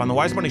coming up on the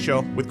Wise Money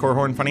Show with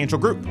Korhorn Financial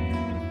Group.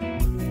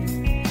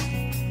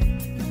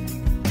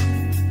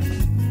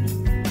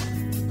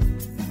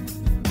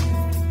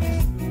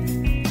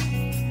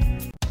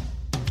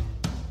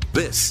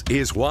 This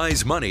is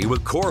Wise Money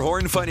with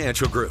Korhorn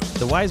Financial Group.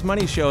 The Wise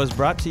Money Show is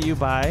brought to you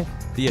by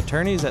the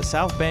attorneys at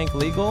South Bank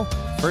Legal,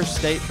 First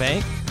State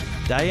Bank,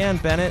 Diane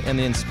Bennett and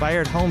the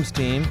Inspired Homes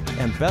team,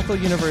 and Bethel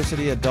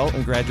University Adult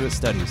and Graduate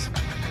Studies.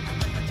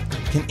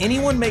 Can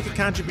anyone make a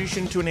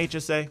contribution to an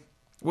HSA?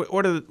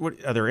 What are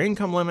there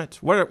income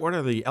limits? What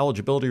are the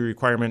eligibility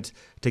requirements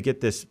to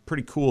get this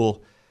pretty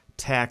cool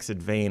tax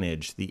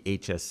advantage, the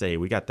HSA?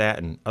 We got that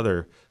and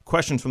other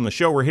questions from the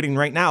show we're hitting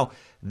right now.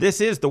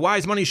 This is the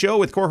Wise Money Show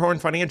with Korhorn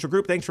Financial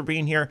Group. Thanks for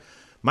being here.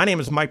 My name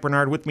is Mike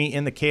Bernard. With me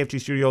in the KFG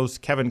studios,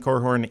 Kevin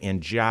Korhorn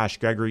and Josh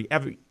Gregory.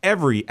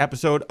 Every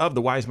episode of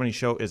the Wise Money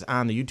Show is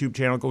on the YouTube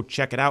channel. Go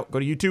check it out. Go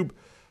to YouTube,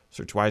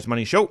 search Wise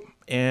Money Show,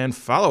 and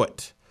follow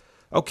it.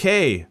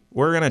 Okay,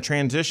 we're going to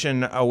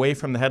transition away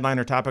from the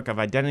headliner topic of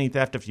identity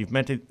theft. If you've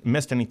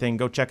missed anything,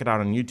 go check it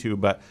out on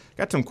YouTube. But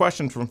got some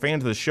questions from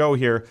fans of the show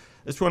here.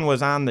 This one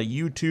was on the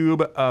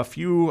YouTube a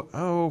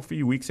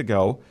few weeks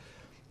ago.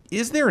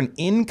 Is there an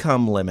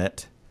income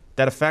limit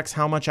that affects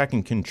how much I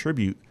can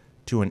contribute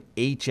to an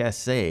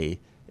HSA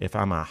if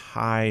I'm a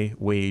high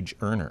wage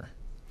earner?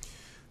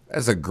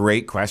 That's a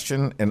great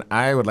question, and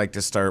I would like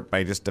to start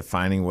by just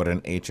defining what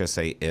an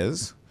HSA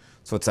is.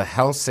 So it's a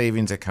health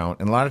savings account,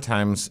 and a lot of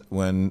times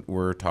when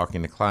we're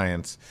talking to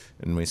clients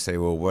and we say,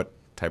 well, what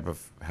type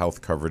of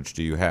health coverage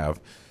do you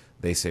have?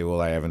 They say, well,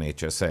 I have an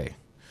HSA.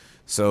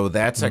 So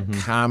that's a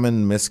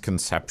common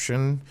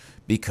misconception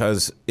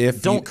because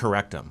if Don't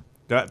correct them.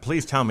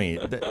 Please tell me.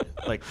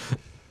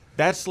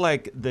 That's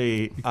like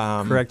the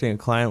Correcting a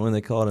client when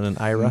they call it an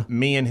IRA.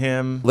 me and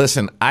him.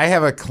 Listen, I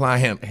have a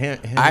client.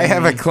 I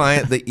have a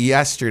client that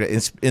yesterday,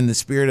 in the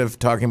spirit of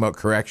talking about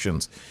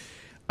corrections,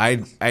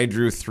 I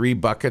drew 3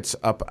 buckets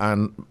up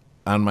on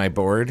my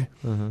board,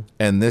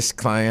 and this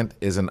client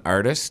is an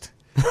artist.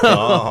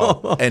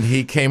 And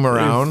he came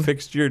around, You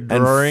fixed your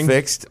drawing, and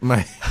fixed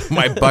my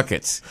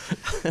buckets.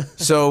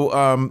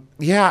 So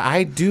yeah,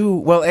 I do.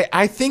 Well,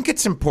 I think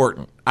it's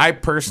important. I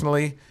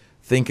personally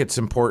think it's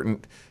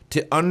important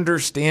to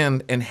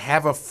understand and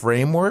have a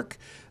framework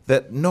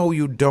that no,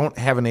 you don't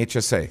have an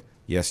HSA.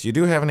 Yes, you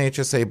do have an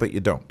HSA, but you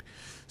don't.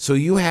 So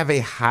you have a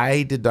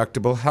high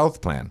deductible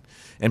health plan.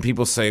 And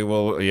people say,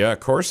 well, yeah, of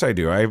course I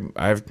do.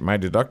 I've my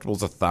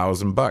deductible's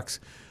 $1,000.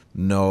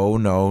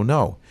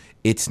 No.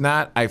 It's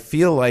not. I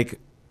feel like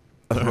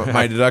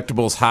my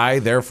deductible's high,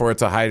 therefore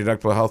it's a high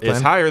deductible health plan.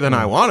 It's higher than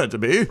I want it to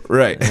be.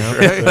 Right.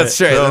 That's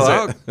right.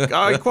 So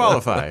I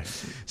qualify.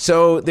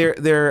 So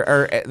there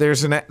are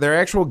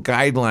actual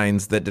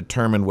guidelines that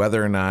determine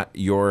whether or not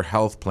your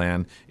health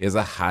plan is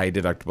a high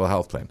deductible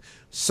health plan.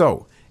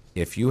 So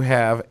if you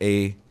have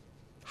a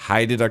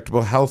high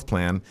deductible health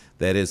plan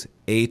that is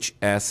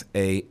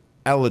HSA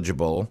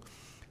eligible,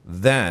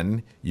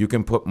 then you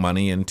can put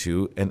money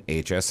into an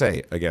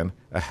HSA, again,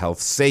 a health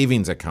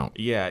savings account.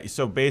 Yeah,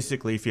 so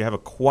basically if you have a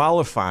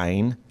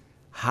qualifying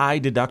high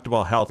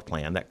deductible health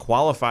plan that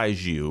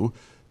qualifies you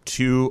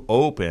to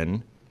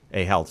open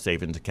a health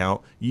savings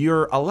account,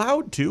 you're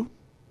allowed to.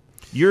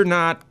 You're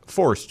not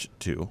forced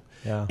to.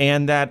 Yeah.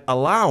 And that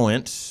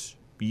allowance,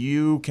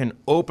 you can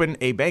open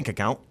a bank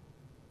account,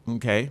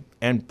 okay,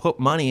 and put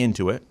money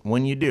into it.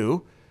 When you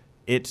do,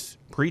 it's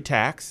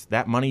pre-tax.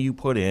 That money you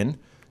put in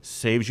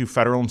saves you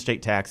federal and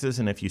state taxes,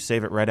 and if you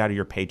save it right out of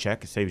your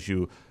paycheck, it saves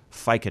you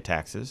FICA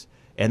taxes.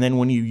 And then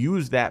when you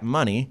use that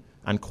money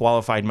on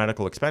qualified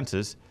medical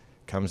expenses,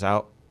 it comes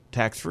out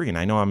tax-free. And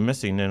I know I'm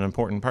missing an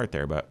important part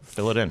there, but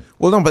fill it in.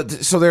 Well, no, but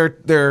so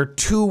there are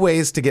 2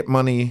 ways to get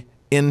money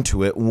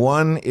into it.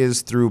 One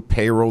is through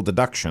payroll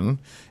deduction.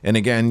 And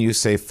again, you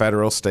save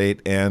federal,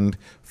 state, and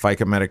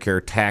FICA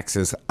Medicare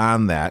taxes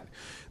on that.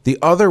 The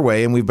other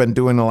way, and we've been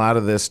doing a lot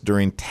of this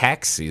during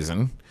tax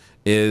season,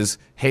 is,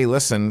 hey,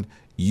 listen,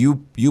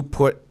 you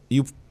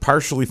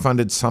partially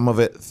funded some of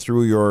it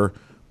through your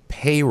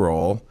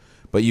payroll,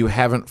 but you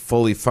haven't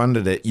fully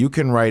funded it. You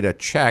can write a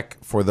check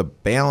for the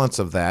balance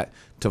of that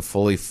to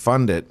fully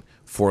fund it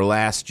for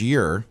last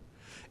year.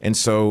 And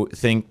so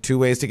think 2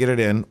 ways to get it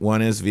in.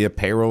 One is via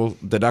payroll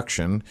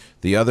deduction.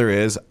 The other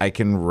is I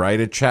can write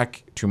a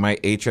check to my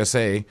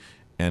HSA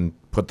and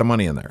put the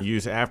money in there.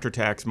 Use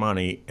after-tax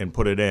money and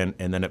put it in,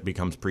 and then it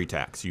becomes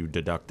pre-tax. You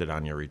deduct it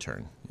on your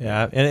return.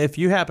 Yeah, and if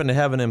you happen to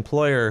have an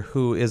employer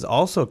who is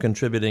also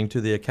contributing to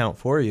the account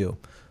for you,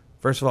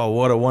 first of all,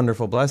 what a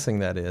wonderful blessing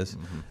that is.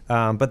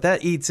 But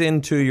that eats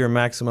into your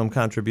maximum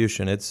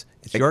contribution. It's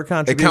your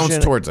contribution. It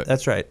counts towards it.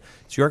 That's right.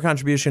 It's your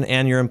contribution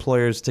and your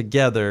employer's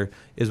together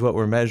is what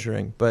we're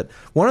measuring. But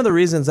one of the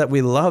reasons that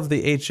we love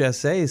the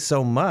HSA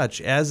so much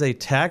as a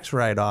tax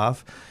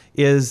write-off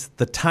is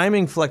the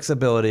timing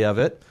flexibility of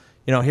it.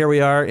 You know, here we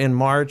are in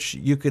March.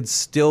 You could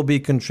still be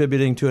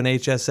contributing to an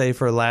HSA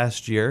for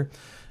last year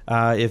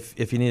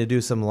if you need to do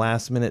some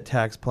last-minute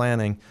tax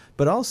planning.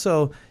 But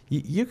also,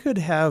 you could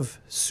have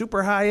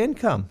super high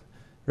income,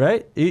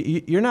 right?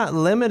 You're not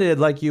limited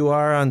like you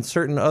are on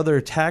certain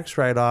other tax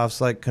write-offs,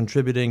 like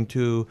contributing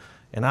to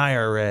an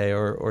IRA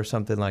or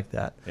something like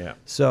that. Yeah.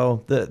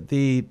 So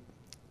the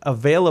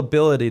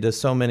availability to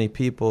so many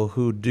people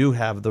who do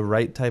have the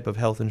right type of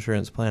health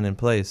insurance plan in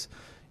place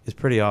is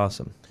pretty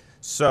awesome.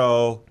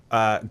 So,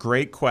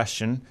 great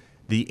question.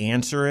 The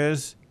answer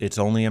is it's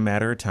only a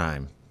matter of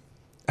time.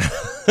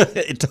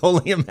 It's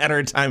only a matter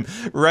of time.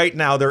 Right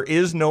now, there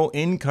is no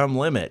income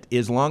limit.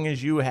 As long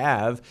as you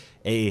have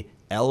a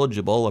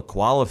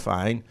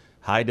qualifying,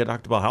 high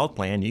deductible health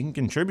plan, you can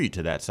contribute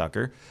to that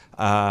sucker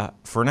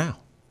for now.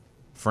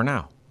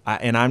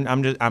 And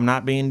I'm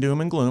not being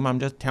doom and gloom. I'm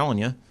just telling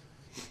you.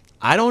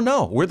 I don't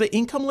know. Were the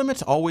income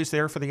limits always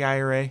there for the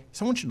IRA?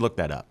 Someone should look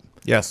that up.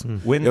 Yes.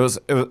 When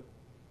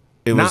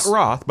It was not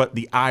Roth, but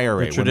the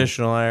IRA. The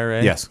traditional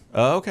IRA? Yes.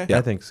 Oh, okay.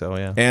 I think so,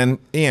 yeah.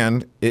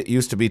 And it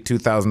used to be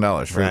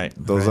 $2,000 for Right,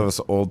 those of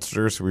us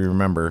oldsters. We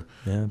remember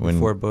Yeah, when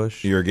before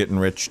Bush. you were getting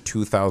rich,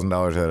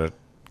 $2,000 at a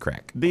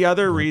crack. The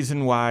other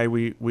reason why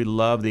we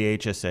love the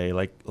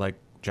HSA, like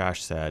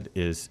Josh said,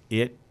 is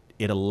it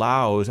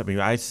allows, I mean,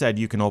 I said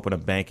you can open a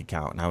bank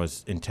account, and I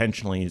was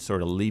intentionally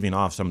sort of leaving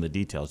off some of the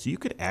details. You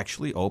could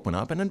actually open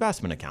up an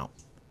investment account,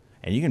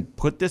 and you can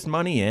put this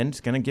money in.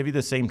 It's going to give you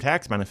the same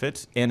tax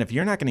benefits, and if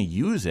you're not going to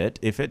use it,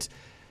 if it's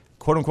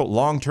quote-unquote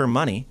long-term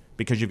money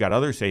because you've got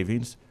other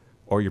savings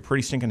or you're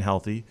pretty stinking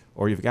healthy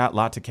or you've got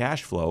lots of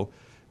cash flow,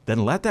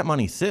 then let that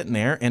money sit in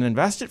there and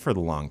invest it for the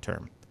long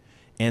term.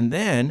 And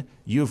then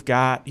you've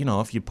got,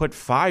 if you put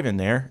 5 in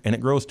there and it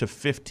grows to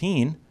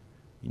 15,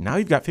 now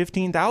you've got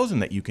 $15,000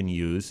 that you can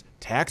use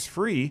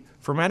tax-free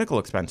for medical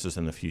expenses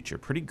in the future.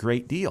 Pretty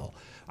great deal.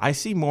 I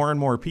see more and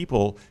more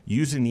people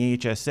using the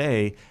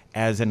HSA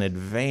as an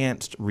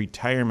advanced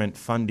retirement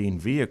funding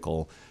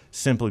vehicle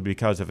simply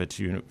because of its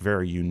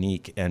very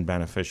unique and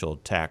beneficial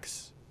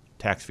tax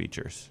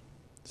features.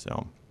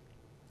 So,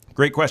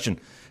 great question.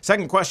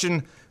 Second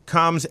question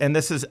comes, and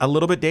this is a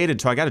little bit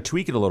dated, so I got to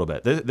tweak it a little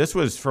bit. This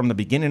was from the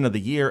beginning of the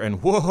year,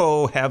 and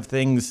whoa, have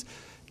things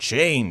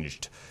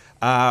changed.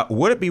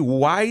 Would it be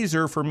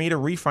wiser for me to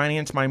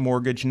refinance my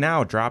mortgage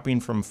now, dropping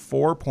from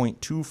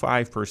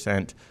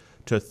 4.25%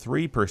 to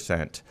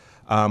 3%,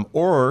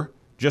 or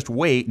just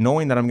wait,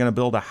 knowing that I'm going to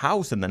build a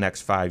house in the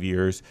next 5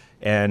 years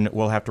and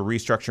we'll have to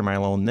restructure my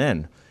loan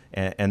then?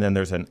 And then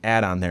there's an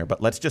add-on there.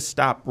 But let's just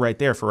stop right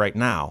there for right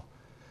now.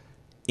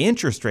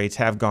 Interest rates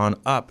have gone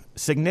up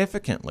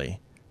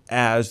significantly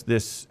as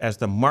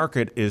the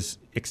market is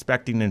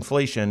expecting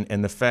inflation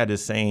and the Fed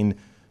is saying,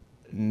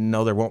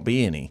 no, there won't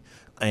be any.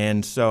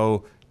 And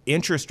so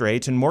interest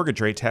rates and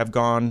mortgage rates have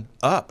gone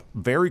up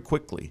very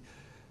quickly.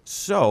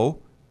 So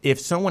if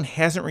someone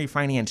hasn't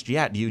refinanced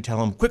yet, do you tell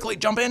them, quickly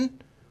jump in?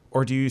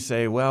 Or do you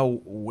say,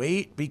 well,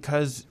 wait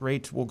because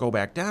rates will go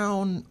back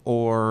down?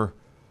 Or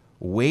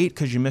wait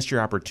because you missed your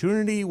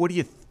opportunity? What do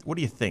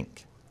you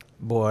think?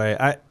 Boy,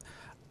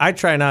 I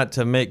try not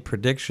to make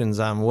predictions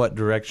on what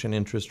direction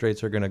interest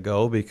rates are going to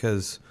go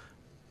because,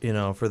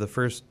 for the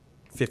first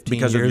 15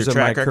 years of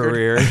my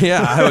career,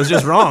 I was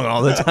just wrong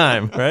all the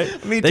time,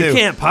 right? Me too. They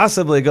can't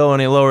possibly go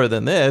any lower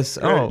than this.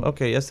 Right. Oh,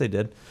 okay, yes, they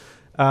did.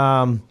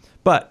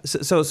 But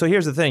so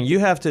here's the thing. You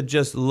have to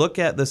just look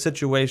at the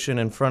situation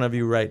in front of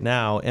you right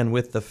now, and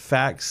with the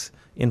facts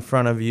in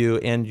front of you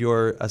and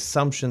your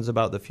assumptions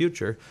about the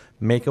future,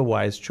 make a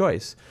wise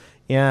choice.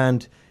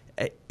 And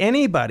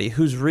anybody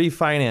who's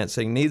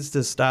refinancing needs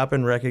to stop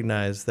and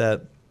recognize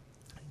that,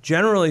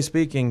 generally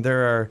speaking,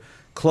 there are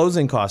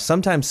closing costs,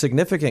 sometimes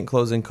significant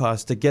closing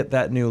costs, to get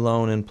that new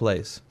loan in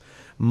place.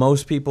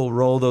 Most people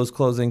roll those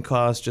closing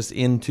costs just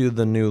into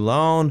the new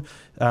loan,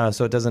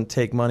 so it doesn't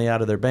take money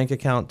out of their bank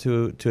account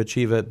to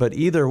achieve it. But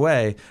either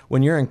way,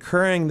 when you're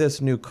incurring this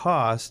new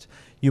cost,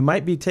 you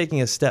might be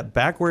taking a step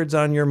backwards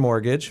on your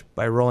mortgage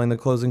by rolling the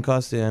closing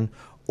costs in,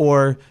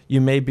 or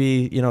you may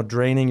be,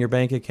 draining your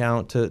bank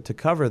account to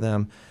cover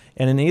them.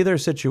 And in either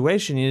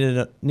situation,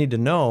 you need to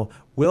know,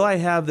 will I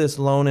have this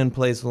loan in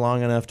place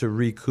long enough to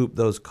recoup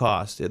those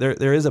costs?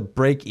 There is a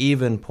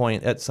break-even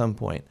point at some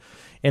point.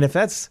 And if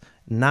that's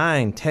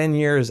 9-10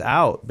 years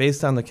out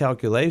based on the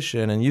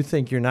calculation and you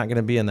think you're not going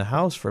to be in the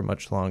house for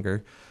much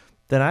longer,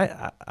 then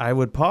I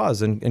would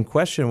pause and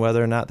question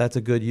whether or not that's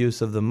a good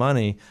use of the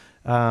money.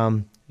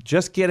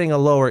 Just getting a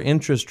lower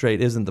interest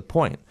rate isn't the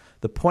point.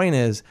 The point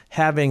is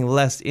having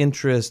less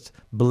interest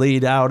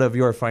bleed out of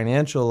your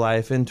financial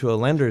life into a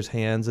lender's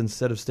hands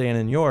instead of staying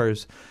in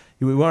yours.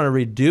 We want to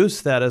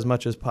reduce that as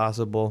much as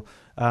possible,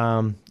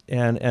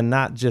 and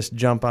not just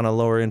jump on a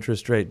lower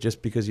interest rate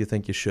just because you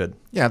think you should.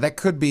 Yeah, that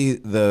could be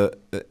the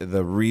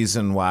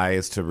reason why,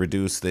 is to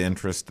reduce the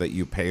interest that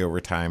you pay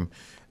over time.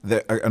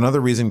 Another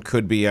reason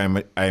could be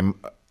I'm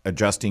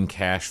adjusting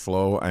cash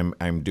flow.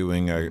 I'm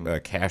doing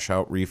a cash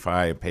out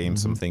refi, paying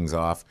some things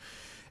off.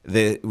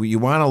 You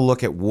want to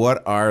look at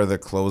what are the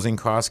closing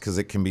costs, because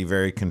it can be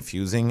very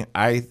confusing.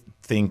 I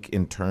think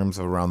in terms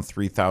of around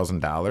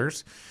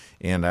 $3,000.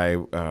 And I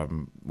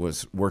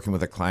was working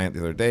with a client the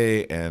other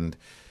day, and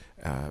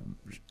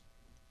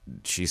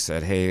she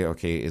said, "Hey,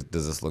 okay,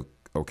 does this look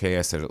okay?"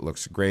 I said, "It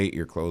looks great.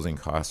 Your closing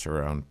costs are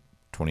around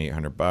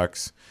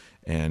 $2,800,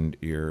 and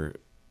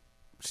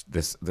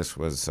this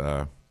was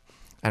I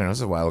don't know, this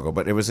was a while ago,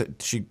 but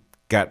she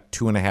got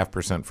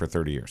 2.5% for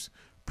 30 years.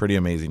 Pretty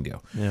amazing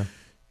deal." Yeah.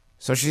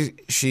 So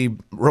she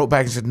wrote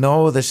back and said,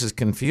 "No, this is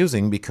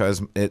confusing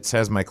because it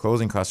says my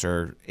closing costs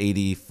are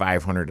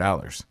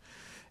 $8,500."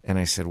 And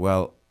I said,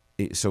 "Well,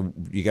 so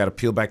you got to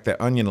peel back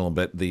that onion a little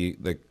bit.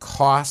 The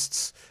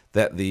costs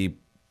that the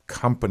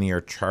company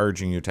are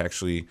charging you to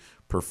actually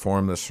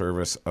perform the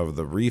service of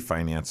the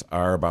refinance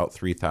are about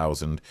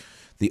 $3,000.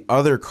 The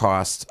other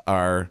costs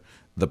are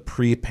the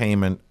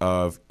prepayment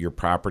of your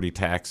property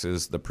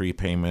taxes, the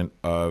prepayment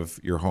of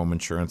your home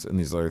insurance, and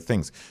these other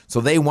things.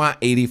 So they want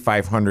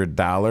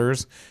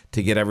 $8,500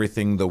 to get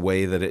everything the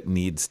way that it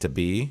needs to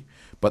be,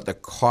 but the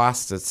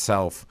cost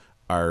itself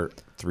are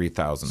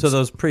 $3,000. So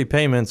those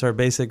prepayments are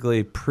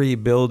basically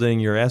pre-building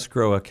your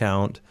escrow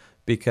account,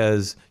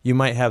 because you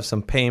might have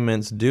some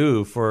payments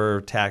due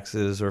for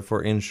taxes or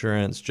for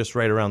insurance just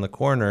right around the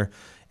corner.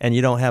 and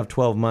you don't have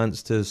 12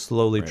 months to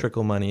slowly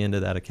trickle money into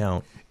that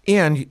account.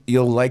 And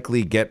you'll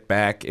likely get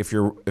back if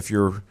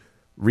you're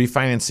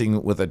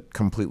refinancing with a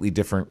completely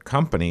different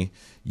company,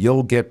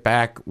 you'll get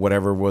back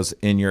whatever was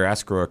in your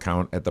escrow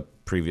account at the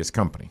previous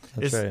company.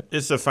 That's right.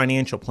 It's a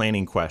financial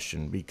planning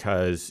question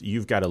because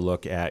you've got to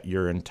look at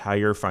your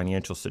entire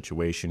financial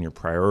situation, your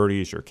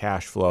priorities, your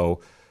cash flow,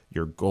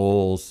 your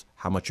goals,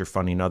 how much you're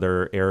funding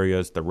other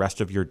areas, the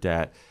rest of your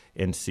debt,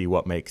 and see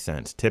what makes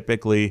sense.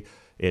 Typically,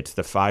 it's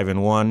the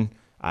 5-in-1.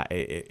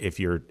 If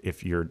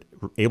you're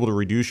able to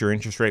reduce your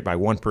interest rate by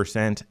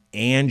 1%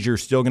 and you're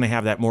still going to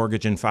have that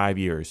mortgage in 5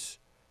 years,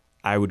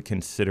 I would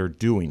consider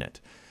doing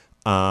it.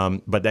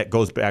 But that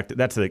goes back to,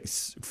 that's a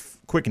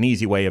quick and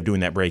easy way of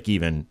doing that break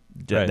even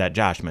that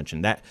Josh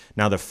mentioned. That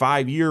now the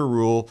 5-year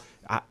rule,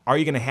 are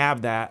you going to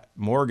have that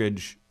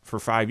mortgage for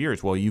 5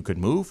 years? Well, you could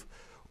move,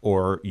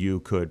 or you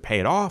could pay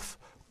it off,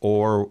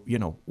 or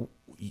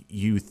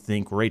you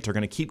think rates are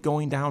going to keep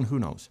going down. Who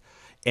knows?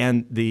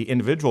 And the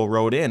individual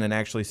wrote in and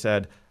actually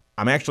said,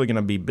 I'm actually going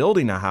to be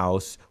building a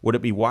house. Would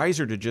it be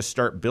wiser to just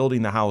start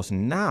building the house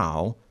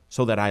now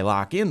so that I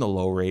lock in the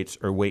low rates,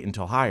 or wait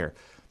until higher?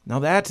 Now,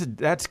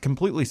 that's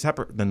completely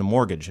separate than the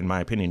mortgage, in my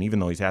opinion, even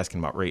though he's asking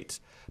about rates,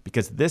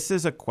 because this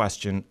is a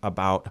question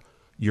about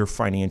your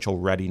financial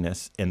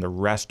readiness and the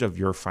rest of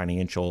your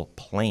financial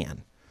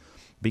plan,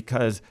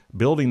 because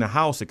building the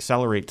house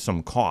accelerates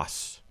some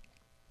costs.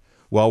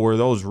 Well, were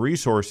those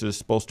resources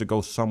supposed to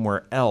go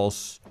somewhere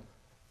else,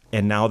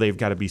 and now they've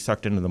got to be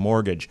sucked into the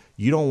mortgage?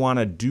 You don't want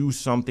to do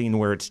something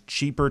where it's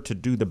cheaper to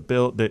do the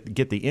bill,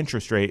 get the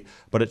interest rate,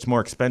 but it's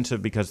more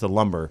expensive because of the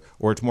lumber,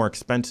 or it's more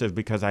expensive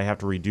because I have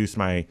to reduce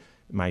my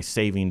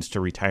savings to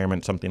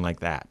retirement, something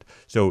like that.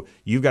 So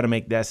you've got to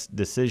make this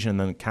decision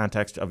in the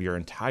context of your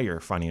entire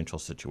financial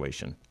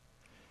situation.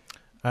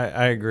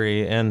 I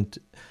agree. And,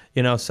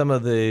 some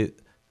of the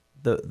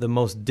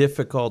most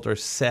difficult or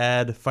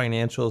sad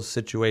financial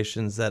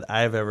situations that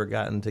I've ever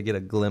gotten to get a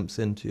glimpse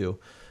into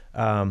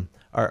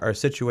are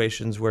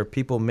situations where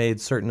people made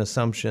certain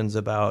assumptions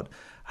about,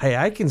 hey,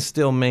 I can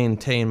still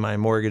maintain my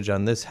mortgage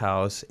on this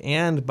house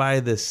and buy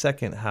this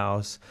second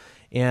house,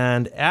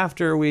 and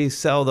after we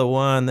sell the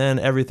one, then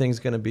everything's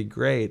going to be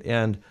great.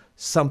 And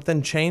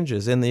something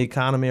changes in the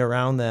economy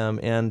around them,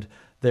 and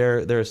their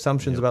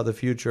assumptions about the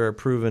future are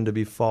proven to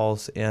be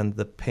false, and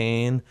the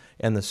pain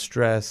and the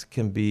stress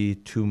can be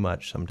too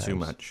much sometimes. Too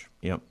much,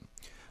 yep.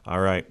 All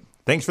right.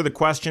 Thanks for the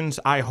questions.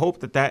 I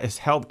hope that has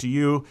helped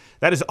you.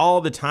 That is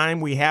all the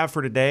time we have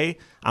for today.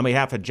 On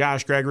behalf of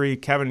Josh Gregory,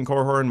 Kevin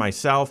Korhorn,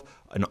 myself,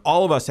 and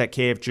all of us at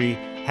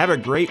KFG, have a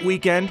great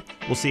weekend.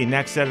 We'll see you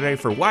next Saturday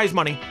for Wise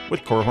Money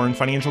with Korhorn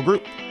Financial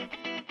Group.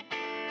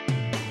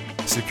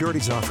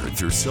 Securities offered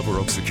through Silver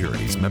Oak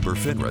Securities, member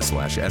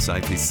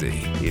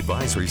FINRA/SIPC.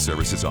 Advisory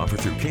services offered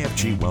through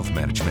KFG Wealth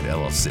Management,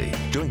 LLC.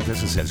 Doing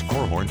business as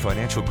Korhorn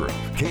Financial Group.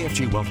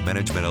 KFG Wealth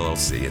Management,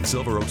 LLC and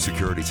Silver Oak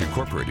Securities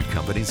Incorporated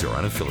companies are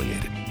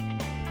unaffiliated.